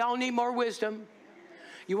many know we all need more wisdom?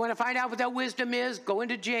 You want to find out what that wisdom is? Go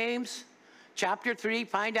into James chapter 3.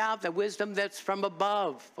 Find out the wisdom that's from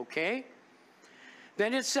above, okay?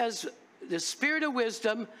 Then it says the spirit of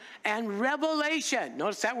wisdom and revelation.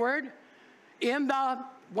 Notice that word? In the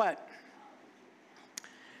what?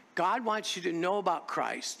 God wants you to know about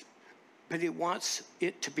Christ, but he wants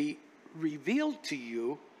it to be revealed to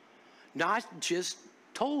you, not just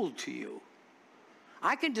told to you.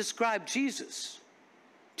 I can describe Jesus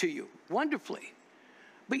to you wonderfully,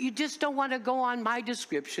 but you just don't want to go on my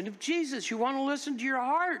description of Jesus. You want to listen to your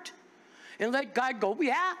heart and let God go,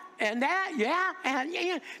 yeah, and that, yeah, and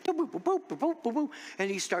yeah,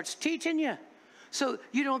 and he starts teaching you. So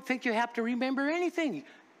you don't think you have to remember anything.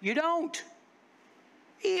 You don't.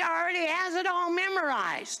 He already has it all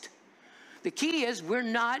memorized. The key is we're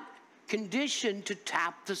not conditioned to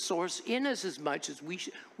tap the source in us as much as we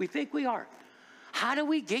think we are. How do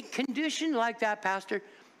we get conditioned like that, Pastor?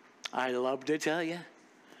 I love to tell you,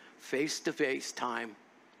 face-to-face time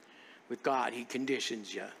with God, he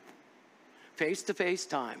conditions you. Face-to-face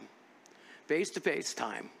time. Face-to-face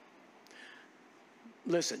time.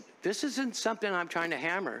 Listen, this isn't something I'm trying to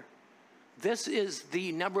hammer. This is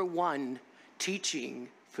the #1 teaching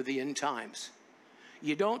for the end times.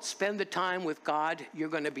 You don't spend the time with God, you're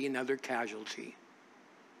going to be another casualty.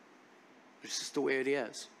 It's just the way it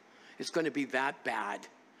is. It's going to be that bad.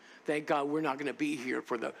 Thank God we're not going to be here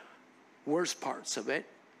for the worst parts of it,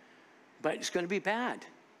 but it's going to be bad.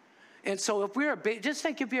 And so if we're just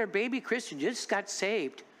like if you're a baby Christian, you just got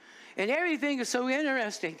saved, and everything is so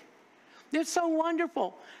interesting. It's so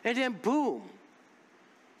wonderful. And then boom,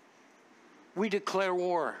 we declare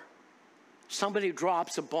war. Somebody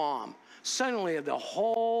drops a bomb. Suddenly the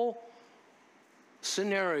whole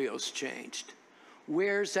scenario's changed.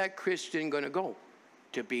 Where's that Christian going to go?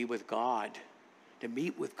 To be with God, to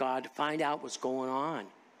meet with God, to find out what's going on.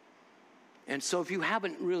 And so if you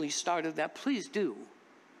haven't really started that, please do.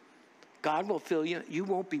 God will fill you. You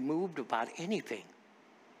won't be moved about anything.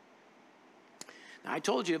 Now, I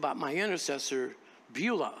told you about my intercessor,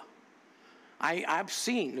 Beulah. I've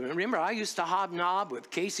seen, remember, I used to hobnob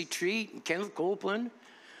with Casey Treat and Kenneth Copeland,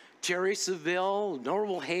 Jerry Seville,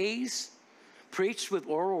 Norval Hayes, preached with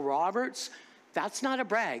Oral Roberts. That's not a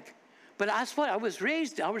brag. But that's what I was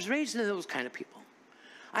raised into those kind of people.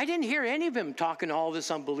 I didn't hear any of them talking all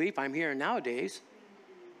this unbelief I'm hearing nowadays.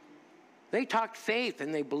 They talked faith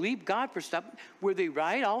and they believed God for stuff. Were they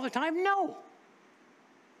right all the time? No.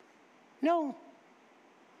 No.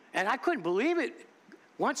 And I couldn't believe it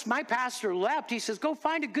Once my pastor left, he says, go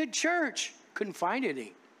find a good church. Couldn't find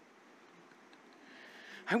any.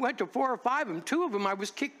 I went to 4 or 5 of them. 2 of them I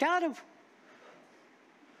was kicked out of.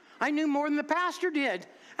 I knew more than the pastor did.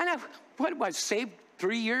 And I was saved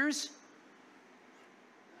 3 years?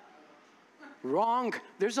 Wrong.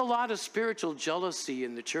 There's a lot of spiritual jealousy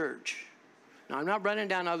in the church. Now, I'm not running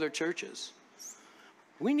down other churches.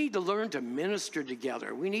 We need to learn to minister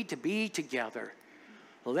together. We need to be together.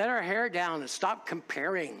 Let our hair down and stop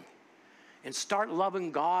comparing. And start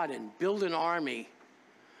loving God and build an army.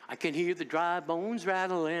 I can hear the dry bones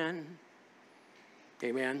rattling.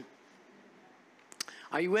 Amen.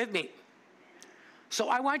 Are you with me? So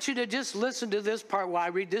I want you to just listen to this part while I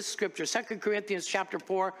read this scripture. 2 Corinthians chapter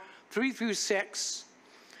 4, 3 through 6.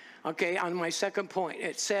 Okay, on my second point.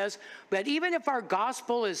 It says, but even if our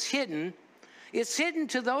gospel is hidden, it's hidden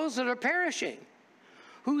to those that are perishing,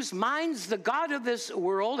 whose minds the God of this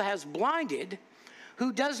world has blinded,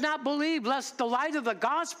 who does not believe, lest the light of the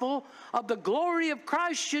gospel of the glory of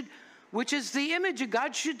Christ should, which is the image of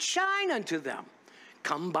God, should shine unto them.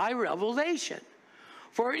 Come by revelation.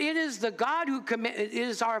 For it is the God who it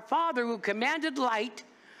is our Father who commanded light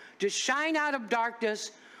to shine out of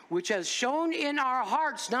darkness, which has shone in our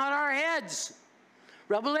hearts, not our heads.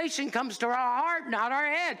 Revelation comes to our heart, not our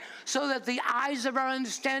head, so that the eyes of our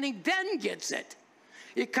understanding then gets it.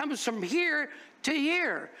 It comes from here to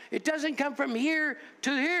here. It doesn't come from here to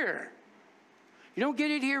here. You don't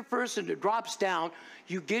get it here first and it drops down.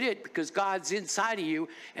 You get it because God's inside of you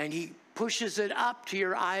and he pushes it up to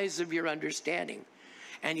your eyes of your understanding.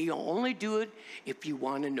 And he'll only do it if you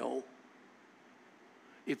want to know.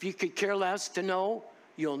 If you could care less to know,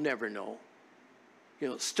 you'll never know.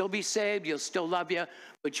 You'll still be saved, you'll still love you,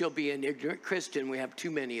 but you'll be an ignorant Christian. We have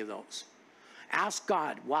too many of those. Ask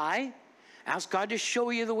God. Why? Ask God to show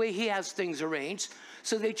you the way he has things arranged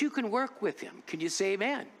so that you can work with him. Can you say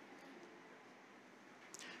amen?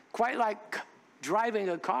 Quite like driving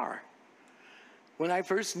a car. When I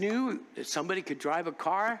first knew that somebody could drive a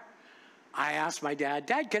car, I asked my dad,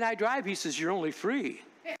 Dad, can I drive? He says, you're only free.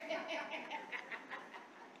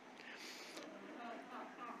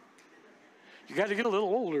 You got to get a little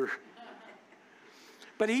older.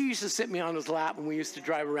 But he used to sit me on his lap when we used to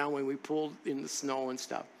drive around when we pulled in the snow and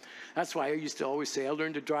stuff. That's why I used to always say I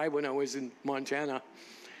learned to drive when I was in Montana.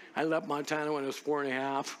 I left Montana when I was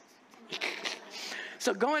 4.5.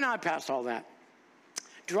 So going on past all that,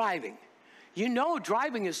 driving. You know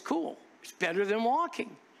driving is cool. It's better than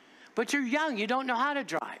walking. But you're young. You don't know how to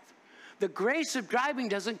drive. The grace of driving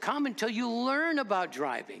doesn't come until you learn about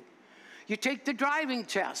driving. You take the driving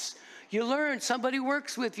test. You learn. Somebody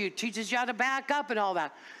works with you, teaches you how to back up and all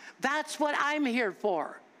that. That's what I'm here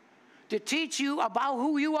for. To teach you about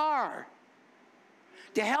who you are.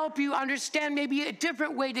 To help you understand maybe a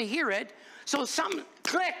different way to hear it so something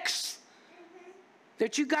clicks.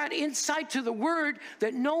 That you got insight to the word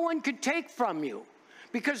that no one could take from you.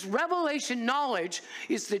 Because revelation knowledge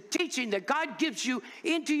is the teaching that God gives you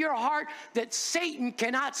into your heart that Satan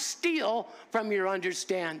cannot steal from your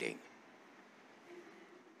understanding.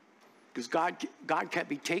 Because God can't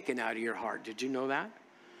be taken out of your heart. Did you know that?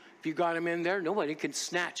 If you got him in there, nobody can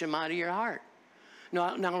snatch him out of your heart.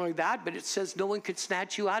 Not only that, but it says no one can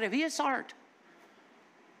snatch you out of his heart.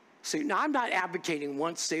 See, now I'm not advocating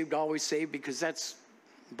once saved, always saved, because that's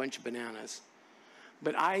a bunch of bananas.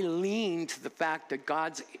 But I lean to the fact that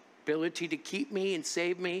God's ability to keep me and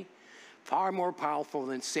save me far more powerful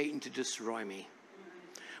than Satan to destroy me.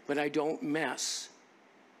 But I don't mess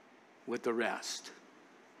with the rest.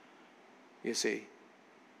 You see,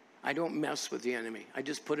 I don't mess with the enemy. I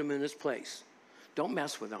just put him in his place. Don't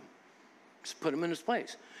mess with him. Just put him in his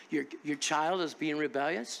place. Your child is being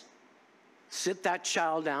rebellious. Sit that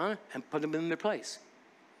child down and put him in their place.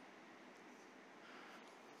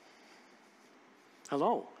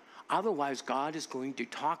 Hello. Otherwise, God is going to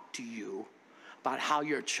talk to you about how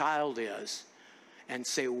your child is and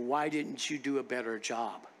say, why didn't you do a better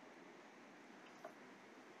job?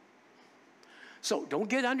 So don't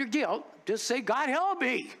get under guilt. Just say, God, help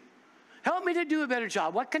me. Help me to do a better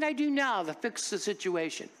job. What can I do now to fix the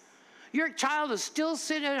situation? Your child is still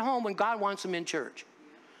sitting at home when God wants him in church.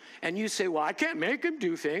 And you say, well, I can't make him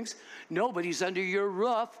do things. No, but he's under your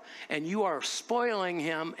roof, and you are spoiling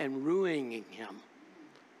him and ruining him.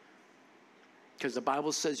 Because the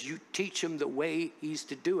Bible says you teach him the way he's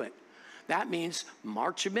to do it. That means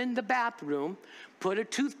march him in the bathroom, put a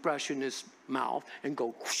toothbrush in his mouth, and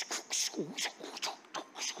go.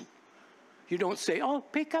 You don't say, oh,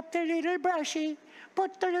 pick up the little brushy,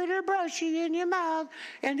 put the little brushy in your mouth,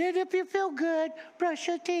 and then if you feel good, brush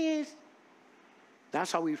your teeth.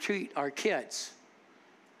 That's how we treat our kids.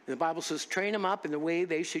 The Bible says, train them up in the way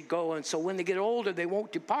they should go. And so when they get older, they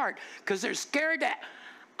won't depart because they're scared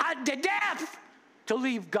to death to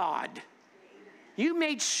leave God. You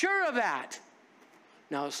made sure of that.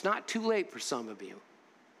 Now, it's not too late for some of you.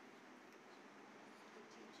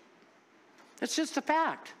 It's just a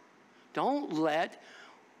fact. Don't let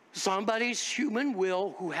somebody's human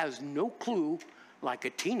will who has no clue, like a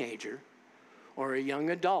teenager or a young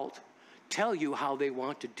adult, tell you how they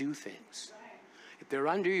want to do things. If they're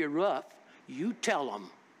under your roof, you tell them.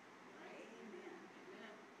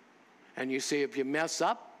 And you say, if you mess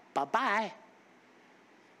up, bye-bye.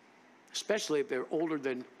 Especially if they're older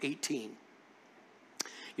than 18.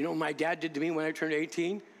 You know what my dad did to me when I turned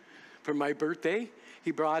 18? For my birthday,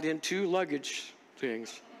 he brought in 2 luggage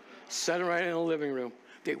things. Set them right in the living room.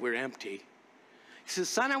 They were empty. He says,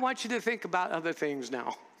 son, I want you to think about other things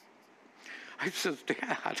now. I said,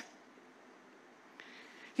 Dad,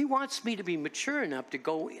 he wants me to be mature enough to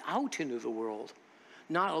go out into the world,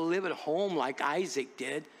 not live at home like Isaac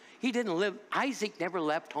did. He didn't live, Isaac never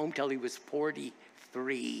left home till he was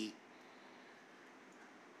 43.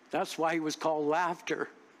 That's why he was called Laughter.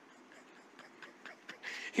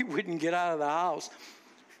 He wouldn't get out of the house.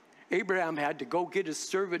 Abraham had to go get his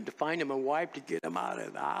servant to find him a wife to get him out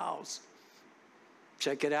of the house.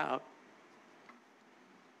 Check it out.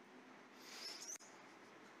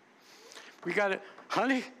 We got to,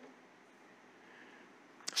 honey,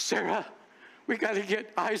 Sarah, we got to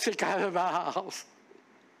get Isaac out of the house.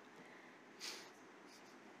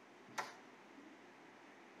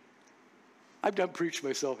 I've done preached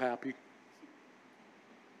myself happy.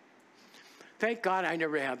 Thank God I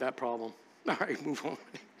never had that problem. All right, move on.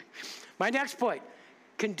 My next point,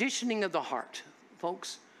 conditioning of the heart.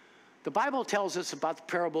 Folks, the Bible tells us about the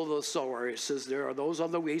parable of the sower. It says there are those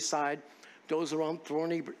on the wayside, those are on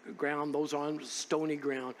thorny ground, those are on stony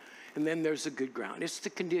ground, and then there's the good ground. It's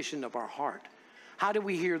the condition of our heart. How do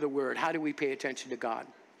we hear the word? How do we pay attention to God?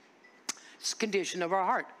 It's the condition of our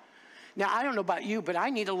heart. Now, I don't know about you, but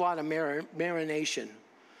I need a lot of marination.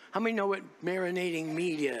 How many know what marinating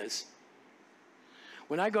meat is?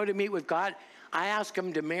 When I go to meet with God, I ask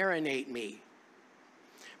him to marinate me.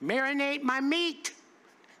 Marinate my meat.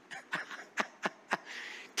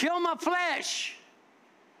 Kill my flesh.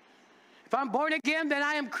 If I'm born again, then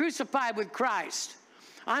I am crucified with Christ.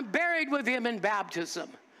 I'm buried with him in baptism.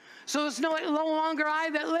 So it's no longer I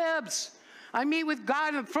that lives. I meet with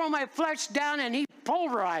God and throw my flesh down and he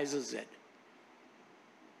pulverizes it.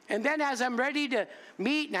 And then as I'm ready to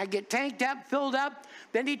meet and I get tanked up, filled up,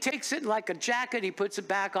 then he takes it like a jacket, he puts it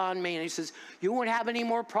back on me and he says, you won't have any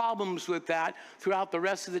more problems with that throughout the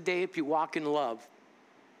rest of the day if you walk in love.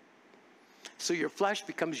 So your flesh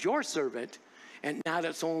becomes your servant and not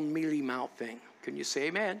its own mealy mouth thing. Can you say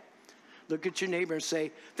amen? Look at your neighbor and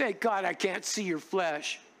say, thank God I can't see your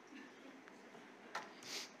flesh.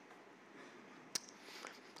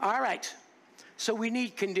 All right. So we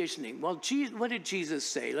need conditioning. Well, what did Jesus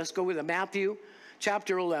say? Let's go with Matthew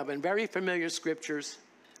chapter 11. Very familiar scriptures.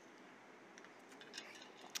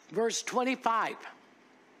 Verse 25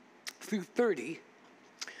 through 30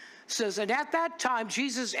 says, and at that time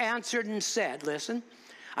Jesus answered and said, listen,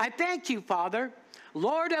 I thank you, Father,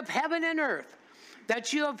 Lord of heaven and earth,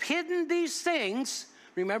 that you have hidden these things.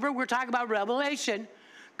 Remember, we're talking about revelation.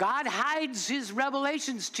 God hides his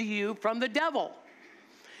revelations to you from the devil.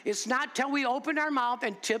 It's not till we open our mouth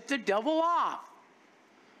and tip the devil off.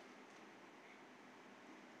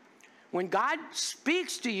 When God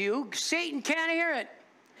speaks to you, Satan can't hear it.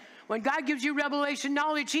 When God gives you revelation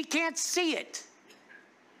knowledge, he can't see it.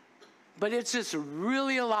 But it's just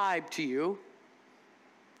really alive to you.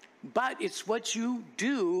 But it's what you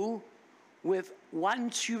do with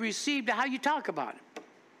once you receive to how you talk about it.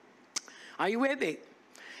 Are you with me?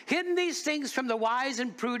 Hidden these things from the wise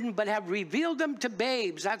and prudent, but have revealed them to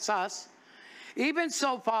babes. That's us. Even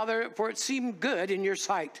so, Father, for it seemed good in your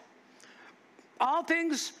sight. All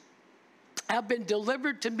things have been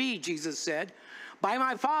delivered to me, Jesus said, by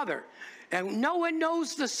my Father. And no one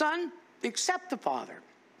knows the Son except the Father.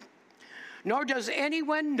 Nor does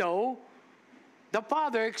anyone know the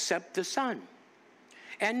Father except the Son.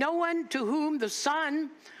 And no one to whom the Son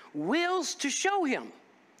wills to show him.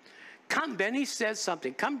 Come, then he says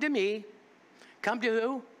something. Come to me. Come to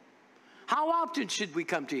who? How often should we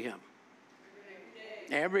come to him?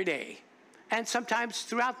 Every day. And sometimes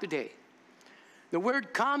throughout the day. The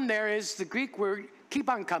word come there is the Greek word keep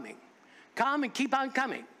on coming. Come and keep on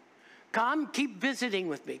coming. Come, keep visiting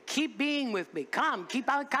with me. Keep being with me. Come,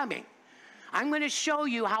 keep on coming. I'm going to show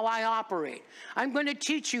you how I operate. I'm going to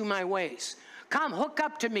teach you my ways. Come, hook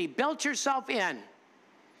up to me. Build yourself in.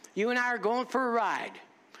 You and I are going for a ride.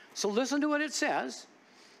 So listen to what it says.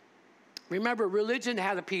 Remember, religion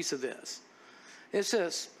had a piece of this. It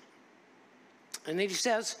says, and then he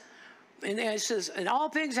says, and all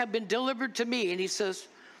things have been delivered to me. And he says,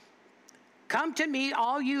 come to me,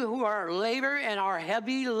 all you who are labor and are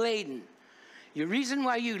heavy laden. The reason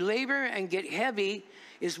why you labor and get heavy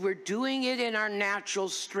is we're doing it in our natural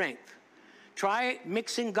strength. Try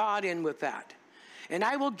mixing God in with that. And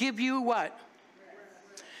I will give you what?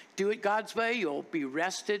 Rest. Do it God's way, you'll be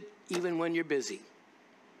rested even when you're busy.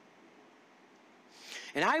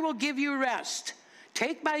 And I will give you rest.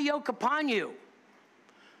 Take my yoke upon you.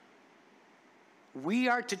 We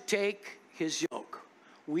are to take his yoke.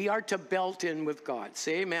 We are to belt in with God.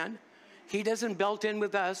 Say amen. He doesn't belt in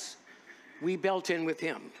with us. We belt in with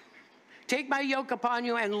him. Take my yoke upon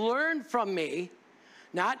you and learn from me.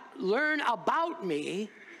 Not learn about me.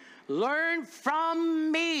 Learn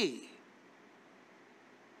from me.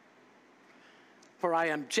 For I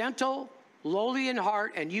am gentle, lowly in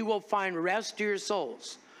heart, and you will find rest to your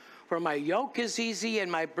souls. For my yoke is easy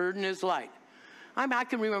and my burden is light. I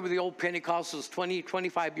can remember the old Pentecostals 20,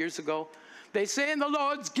 25 years ago. They say, and the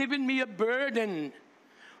Lord's given me a burden.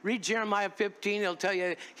 Read Jeremiah 15. It'll tell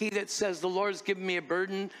you, he that says the Lord's given me a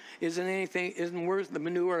burden isn't worth the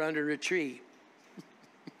manure under a tree.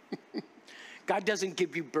 God doesn't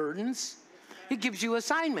give you burdens. He gives you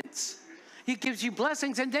assignments. He gives you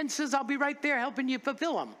blessings and then says, I'll be right there helping you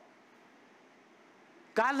fulfill them.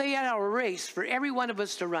 God laid out a race for every one of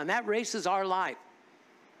us to run. That race is our life.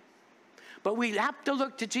 But we have to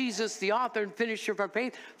look to Jesus, the author and finisher of our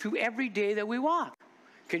faith, through every day that we walk.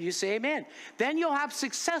 Can you say amen? Then you'll have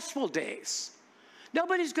successful days.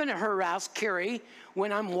 Nobody's going to harass Kerry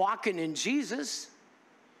when I'm walking in Jesus.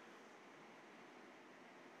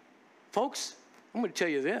 Folks, I'm going to tell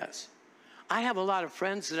you this. I have a lot of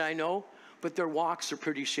friends that I know, but their walks are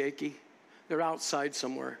pretty shaky. They're outside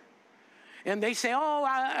somewhere. And they say, oh,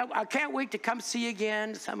 I can't wait to come see you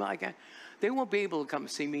again, something like that. They won't be able to come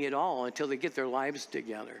see me at all until they get their lives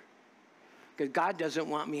together. Because God doesn't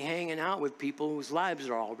want me hanging out with people whose lives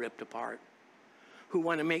are all ripped apart, who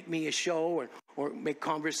want to make me a show or make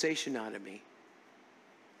conversation out of me.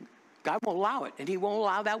 God won't allow it, and he won't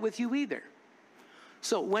allow that with you either.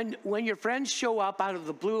 So when your friends show up out of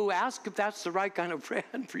the blue, ask if that's the right kind of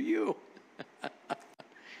friend for you.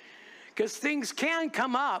 Because things can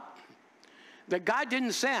come up that God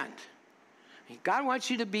didn't send. God wants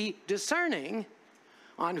you to be discerning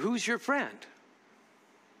on who's your friend.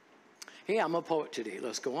 Hey, I'm a poet today.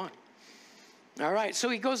 Let's go on. All right, so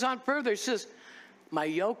he goes on further. He says, my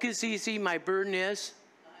yoke is easy, my burden is.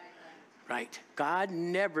 Right. God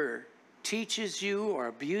never teaches you or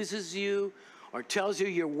abuses you or tells you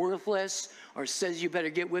you're worthless or says you better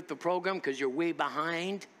get with the program because you're way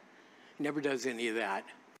behind. He never does any of that.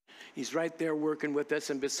 He's right there working with us,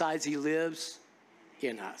 and besides, he lives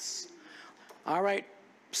in us. All right,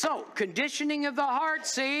 so conditioning of the heart,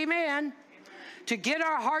 say amen. Amen. To get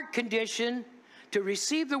our heart conditioned, to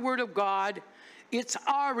receive the word of God, it's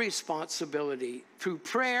our responsibility through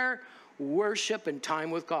prayer, worship, and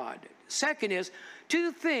time with God. Second is,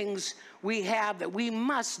 two things we have that we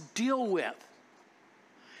must deal with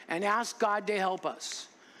and ask God to help us.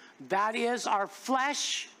 That is our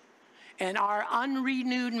flesh and our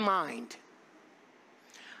unrenewed mind.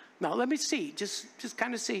 Now, let me see, just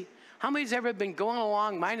kind of see. How many's ever been going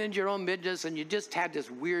along, minding your own business, and you just had this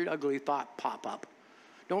weird, ugly thought pop up?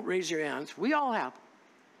 Don't raise your hands. We all have.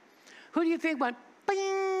 Who do you think went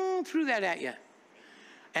bing through that at you?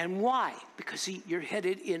 And why? Because you're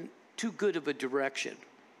headed in too good of a direction.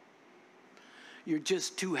 You're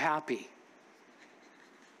just too happy.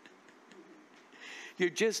 You're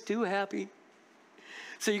just too happy.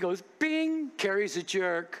 So he goes, bing, Kerry's a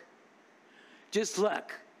jerk. Just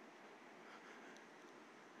look.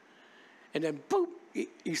 And then, boop,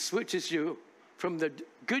 he switches you from the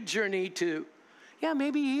good journey to, yeah,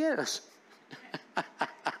 maybe he is.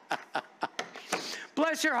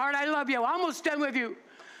 Bless your heart, I love you. I'm almost done with you.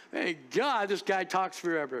 Thank God, this guy talks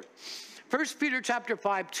forever. 1 Peter chapter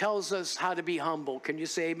 5 tells us how to be humble. Can you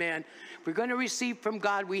say amen? If we're going to receive from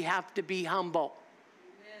God, we have to be humble.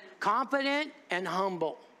 Amen. Confident and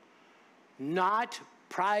humble, not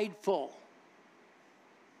prideful.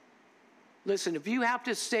 Listen, if you have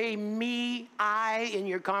to say me, I in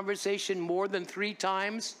your conversation more than 3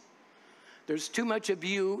 times, there's too much of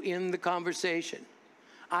you in the conversation.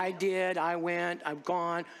 I did, I went, I've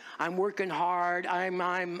gone, I'm working hard,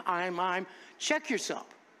 I'm. Check yourself.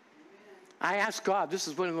 I asked God, this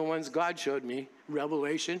is one of the ones God showed me,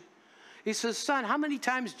 Revelation. He says, son, how many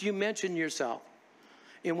times do you mention yourself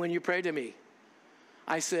and when you pray to me?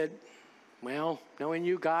 I said, well, knowing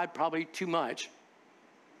you, God, probably too much.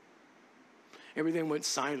 Everything went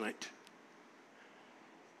silent.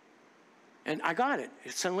 And I got it.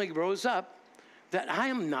 It suddenly rose up that I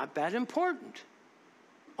am not that important,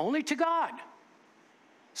 only to God.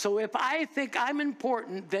 So if I think I'm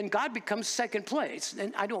important, then God becomes second place.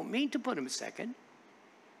 And I don't mean to put him second.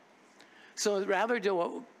 So rather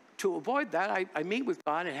to avoid that, I meet with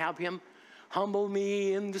God and have him humble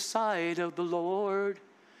me in the sight of the Lord.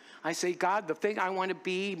 I say, God, the thing I want to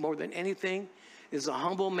be more than anything is a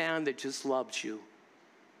humble man that just loves you.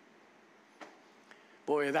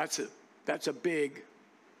 Boy, that's a big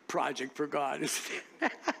project for God, isn't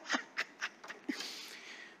it?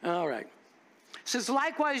 All right. It says,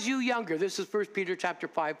 likewise, you younger, this is 1 Peter chapter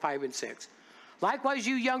 5, 5 and 6. Likewise,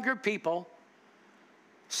 you younger people,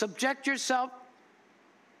 subject yourself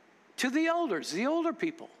to the elders, the older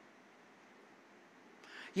people.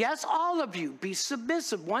 Yes, all of you, be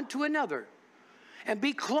submissive one to another, and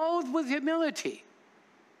be clothed with humility.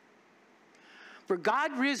 For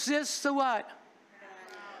God resists the what?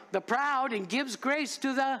 The proud, and gives grace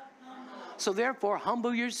to the humble. So therefore,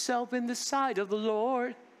 humble yourself in the sight of the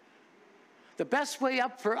Lord. The best way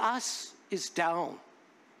up for us is down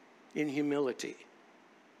in humility.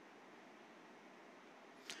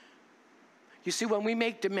 You see, when we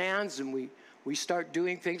make demands and we start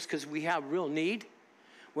doing things because we have real need,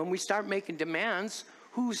 when we start making demands,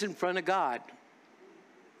 who's in front of God?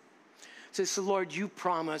 It says, so Lord, you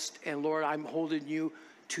promised, and Lord, I'm holding you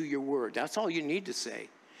to your word. That's all you need to say.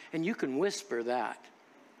 And you can whisper that.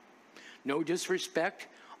 No disrespect,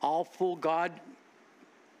 all full God,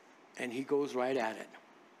 and he goes right at it.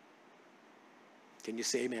 Can you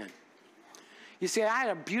say amen? You see, I had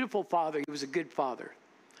a beautiful father. He was a good father.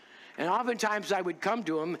 And oftentimes I would come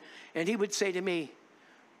to him, and he would say to me,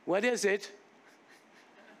 what is it?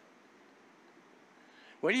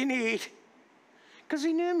 What do you need? Because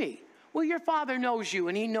he knew me. Well, your father knows you,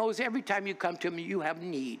 and he knows every time you come to him, you have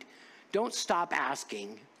need. Don't stop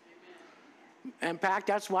asking. In fact,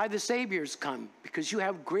 that's why the Saviors come, because you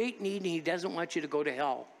have great need, and he doesn't want you to go to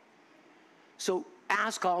hell. So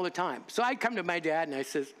ask all the time. So I come to my dad, and I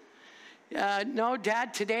says, no,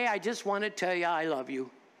 Dad, today I just want to tell you I love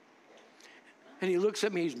you. And he looks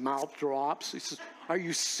at me, his mouth drops. He says, are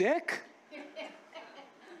you sick?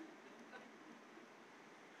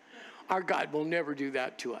 Our God will never do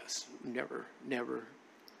that to us. Never, never.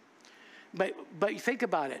 But think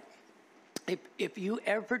about it. If you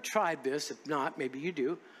ever tried this, if not, maybe you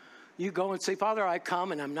do, you go and say, Father, I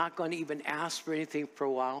come, and I'm not going to even ask for anything for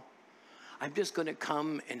a while. I'm just going to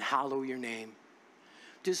come and hallow your name.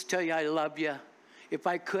 Just tell you I love you. If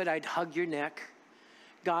I could, I'd hug your neck.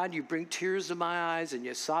 God, you bring tears to my eyes, and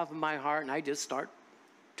you soften my heart, and I just start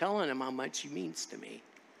telling him how much he means to me.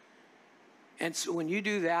 And so when you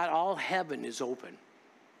do that, all heaven is open.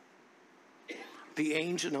 The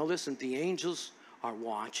angel, now listen, the angels are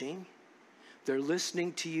watching. They're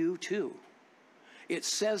listening to you too. It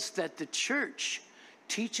says that the church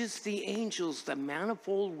teaches the angels the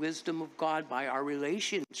manifold wisdom of God by our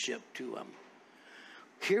relationship to him.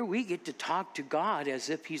 Here we get to talk to God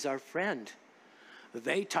as if he's our friend.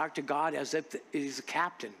 They talk to God as if he's a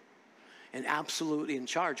captain and absolutely in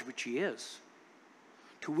charge, which he is.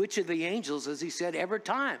 To which of the angels, as he said, every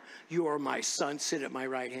time, you are my son, sit at my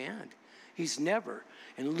right hand. He's never.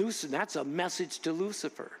 And Lucifer, that's a message to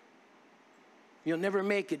Lucifer. You'll never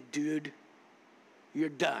make it, dude. You're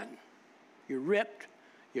done. You're ripped.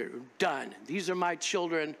 You're done. These are my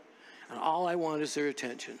children, and all I want is their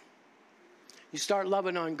attention. You start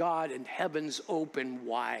loving on God, and heaven's open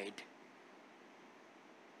wide.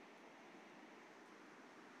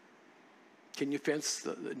 Can you fence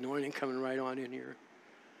the anointing coming right on in here?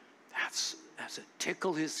 That's a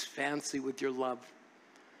tickle his fancy with your love.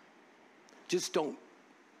 Just don't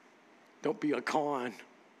be a con.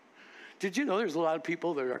 Did you know there's a lot of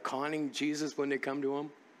people that are conning Jesus when they come to him?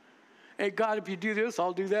 Hey, God, if you do this,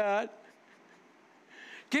 I'll do that.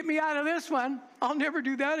 Get me out of this one. I'll never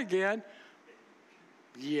do that again.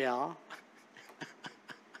 Yeah.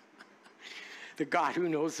 The God who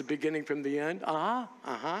knows the beginning from the end.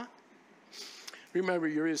 Remember,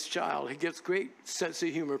 you're his child. He gets great sense of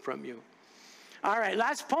humor from you. All right,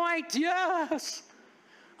 last point. Yes.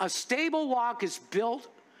 A stable walk is built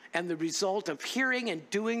and the result of hearing and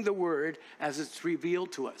doing the word as it's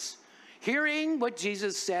revealed to us. Hearing what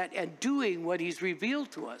Jesus said and doing what he's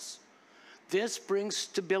revealed to us. This brings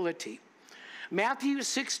stability. Matthew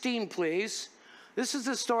 16, please. This is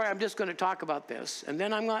the story. I'm just going to talk about this. And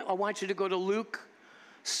then I want you to go to Luke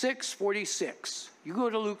 6:46. You go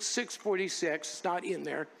to Luke 6:46. It's not in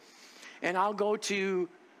there. And I'll go to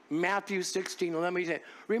Matthew 16. Let me say,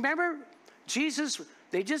 remember, Jesus,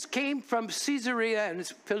 they just came from Caesarea and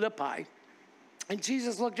Philippi. And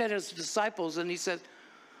Jesus looked at his disciples and he said,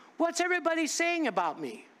 What's everybody saying about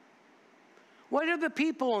me? What are the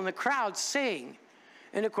people in the crowd saying?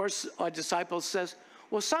 And of course, our disciple says,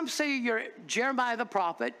 well, some say you're Jeremiah the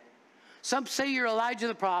prophet. Some say you're Elijah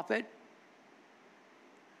the prophet.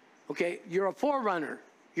 Okay, you're a forerunner.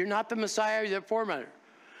 You're not the Messiah, you're the forerunner.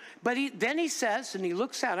 But then he says, and he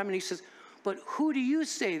looks at him and he says, but who do you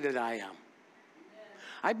say that I am?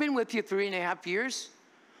 I've been with you 3.5 years.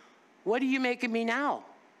 What are you making me now?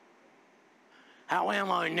 How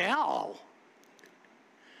am I now?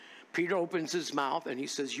 Peter opens his mouth and he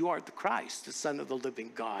says, you are the Christ, the Son of the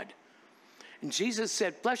living God. And Jesus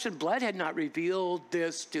said, flesh and blood had not revealed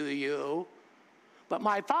this to you, but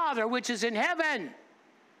my Father, which is in heaven,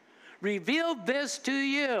 revealed this to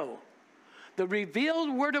you. The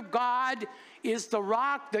revealed word of God is the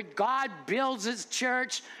rock that God builds his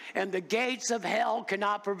church, and the gates of hell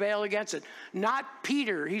cannot prevail against it. Not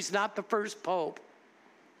Peter. He's not the first pope.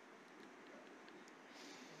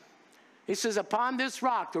 He says, upon this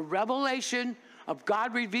rock, the revelation of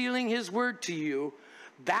God revealing his word to you,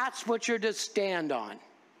 that's what you're to stand on.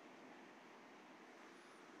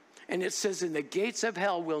 And it says, and the gates of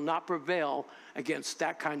hell will not prevail against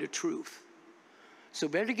that kind of truth. So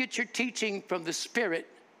better get your teaching from the Spirit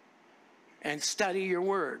and study your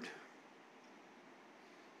word.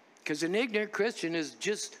 Because an ignorant Christian is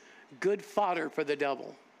just good fodder for the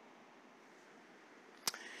devil.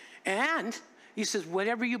 And he says,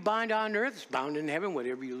 whatever you bind on earth is bound in heaven.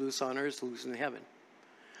 Whatever you loose on earth is loose in heaven.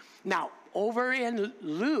 Now, over in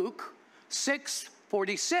Luke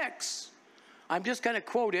 6:46, I'm just going to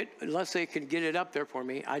quote it, unless they can get it up there for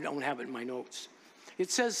me. I don't have it in my notes. It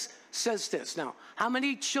says this. Now, how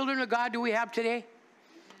many children of God do we have today?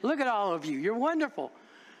 Look at all of you. You're wonderful.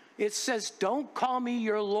 It says, don't call me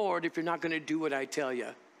your Lord if you're not going to do what I tell you.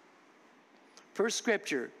 First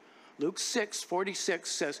scripture, Luke 6:46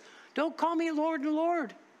 says, don't call me Lord and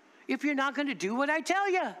Lord if you're not going to do what I tell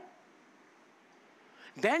you.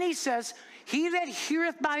 Then he says, he that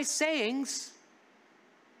heareth my sayings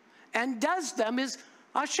and does them is,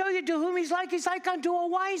 I'll show you to whom he's like. He's like unto a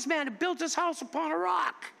wise man who built his house upon a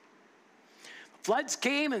rock. Floods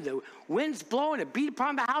came and the winds blow and it beat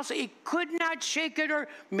upon the house. It could not shake it or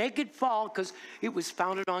make it fall because it was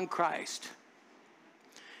founded on Christ.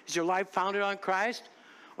 Is your life founded on Christ?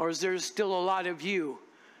 Or is there still a lot of you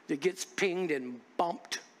that gets pinged and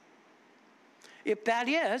bumped? If that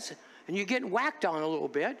is, and you're getting whacked on a little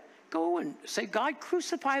bit, go and say, God,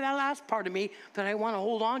 crucify that last part of me that I want to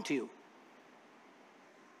hold on to.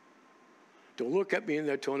 Don't look at me in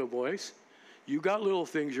that tone of voice. You got little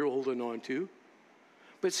things you're holding on to.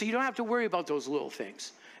 But see, you don't have to worry about those little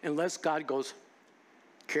things unless God goes,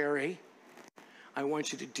 Kerry, I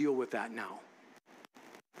want you to deal with that now.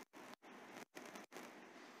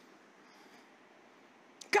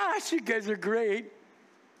 Gosh, you guys are great.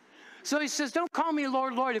 So he says, don't call me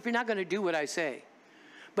Lord, Lord, if you're not going to do what I say.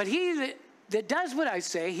 But he that does what I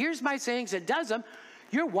say, hears my sayings and does them,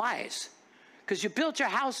 you're wise. Because you built your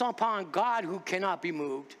house upon God who cannot be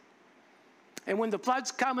moved. And when the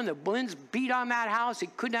floods come and the winds beat on that house,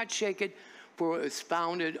 it could not shake it, for it was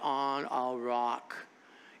founded on a rock.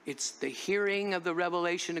 It's the hearing of the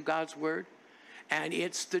revelation of God's word, and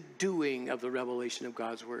it's the doing of the revelation of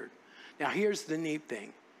God's word. Now here's the neat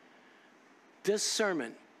thing. This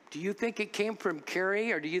sermon, do you think it came from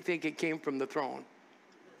Kerry or do you think it came from the throne?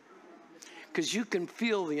 Because you can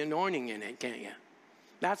feel the anointing in it, can't you?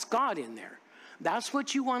 That's God in there. That's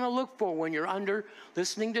what you want to look for when you're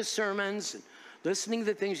listening to sermons and listening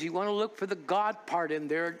to things. You want to look for the God part in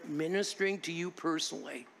there ministering to you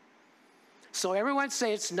personally. So everyone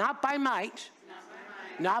say, it's not by might,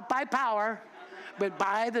 not by power, but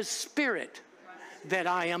by the Spirit that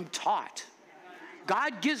I am taught.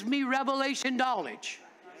 God gives me revelation knowledge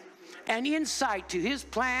and insight to his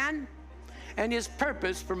plan and his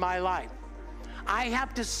purpose for my life. I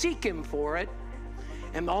have to seek him for it,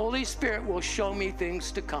 and the Holy Spirit will show me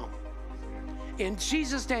things to come. In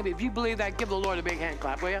Jesus' name, if you believe that, give the Lord a big hand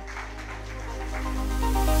clap, will you?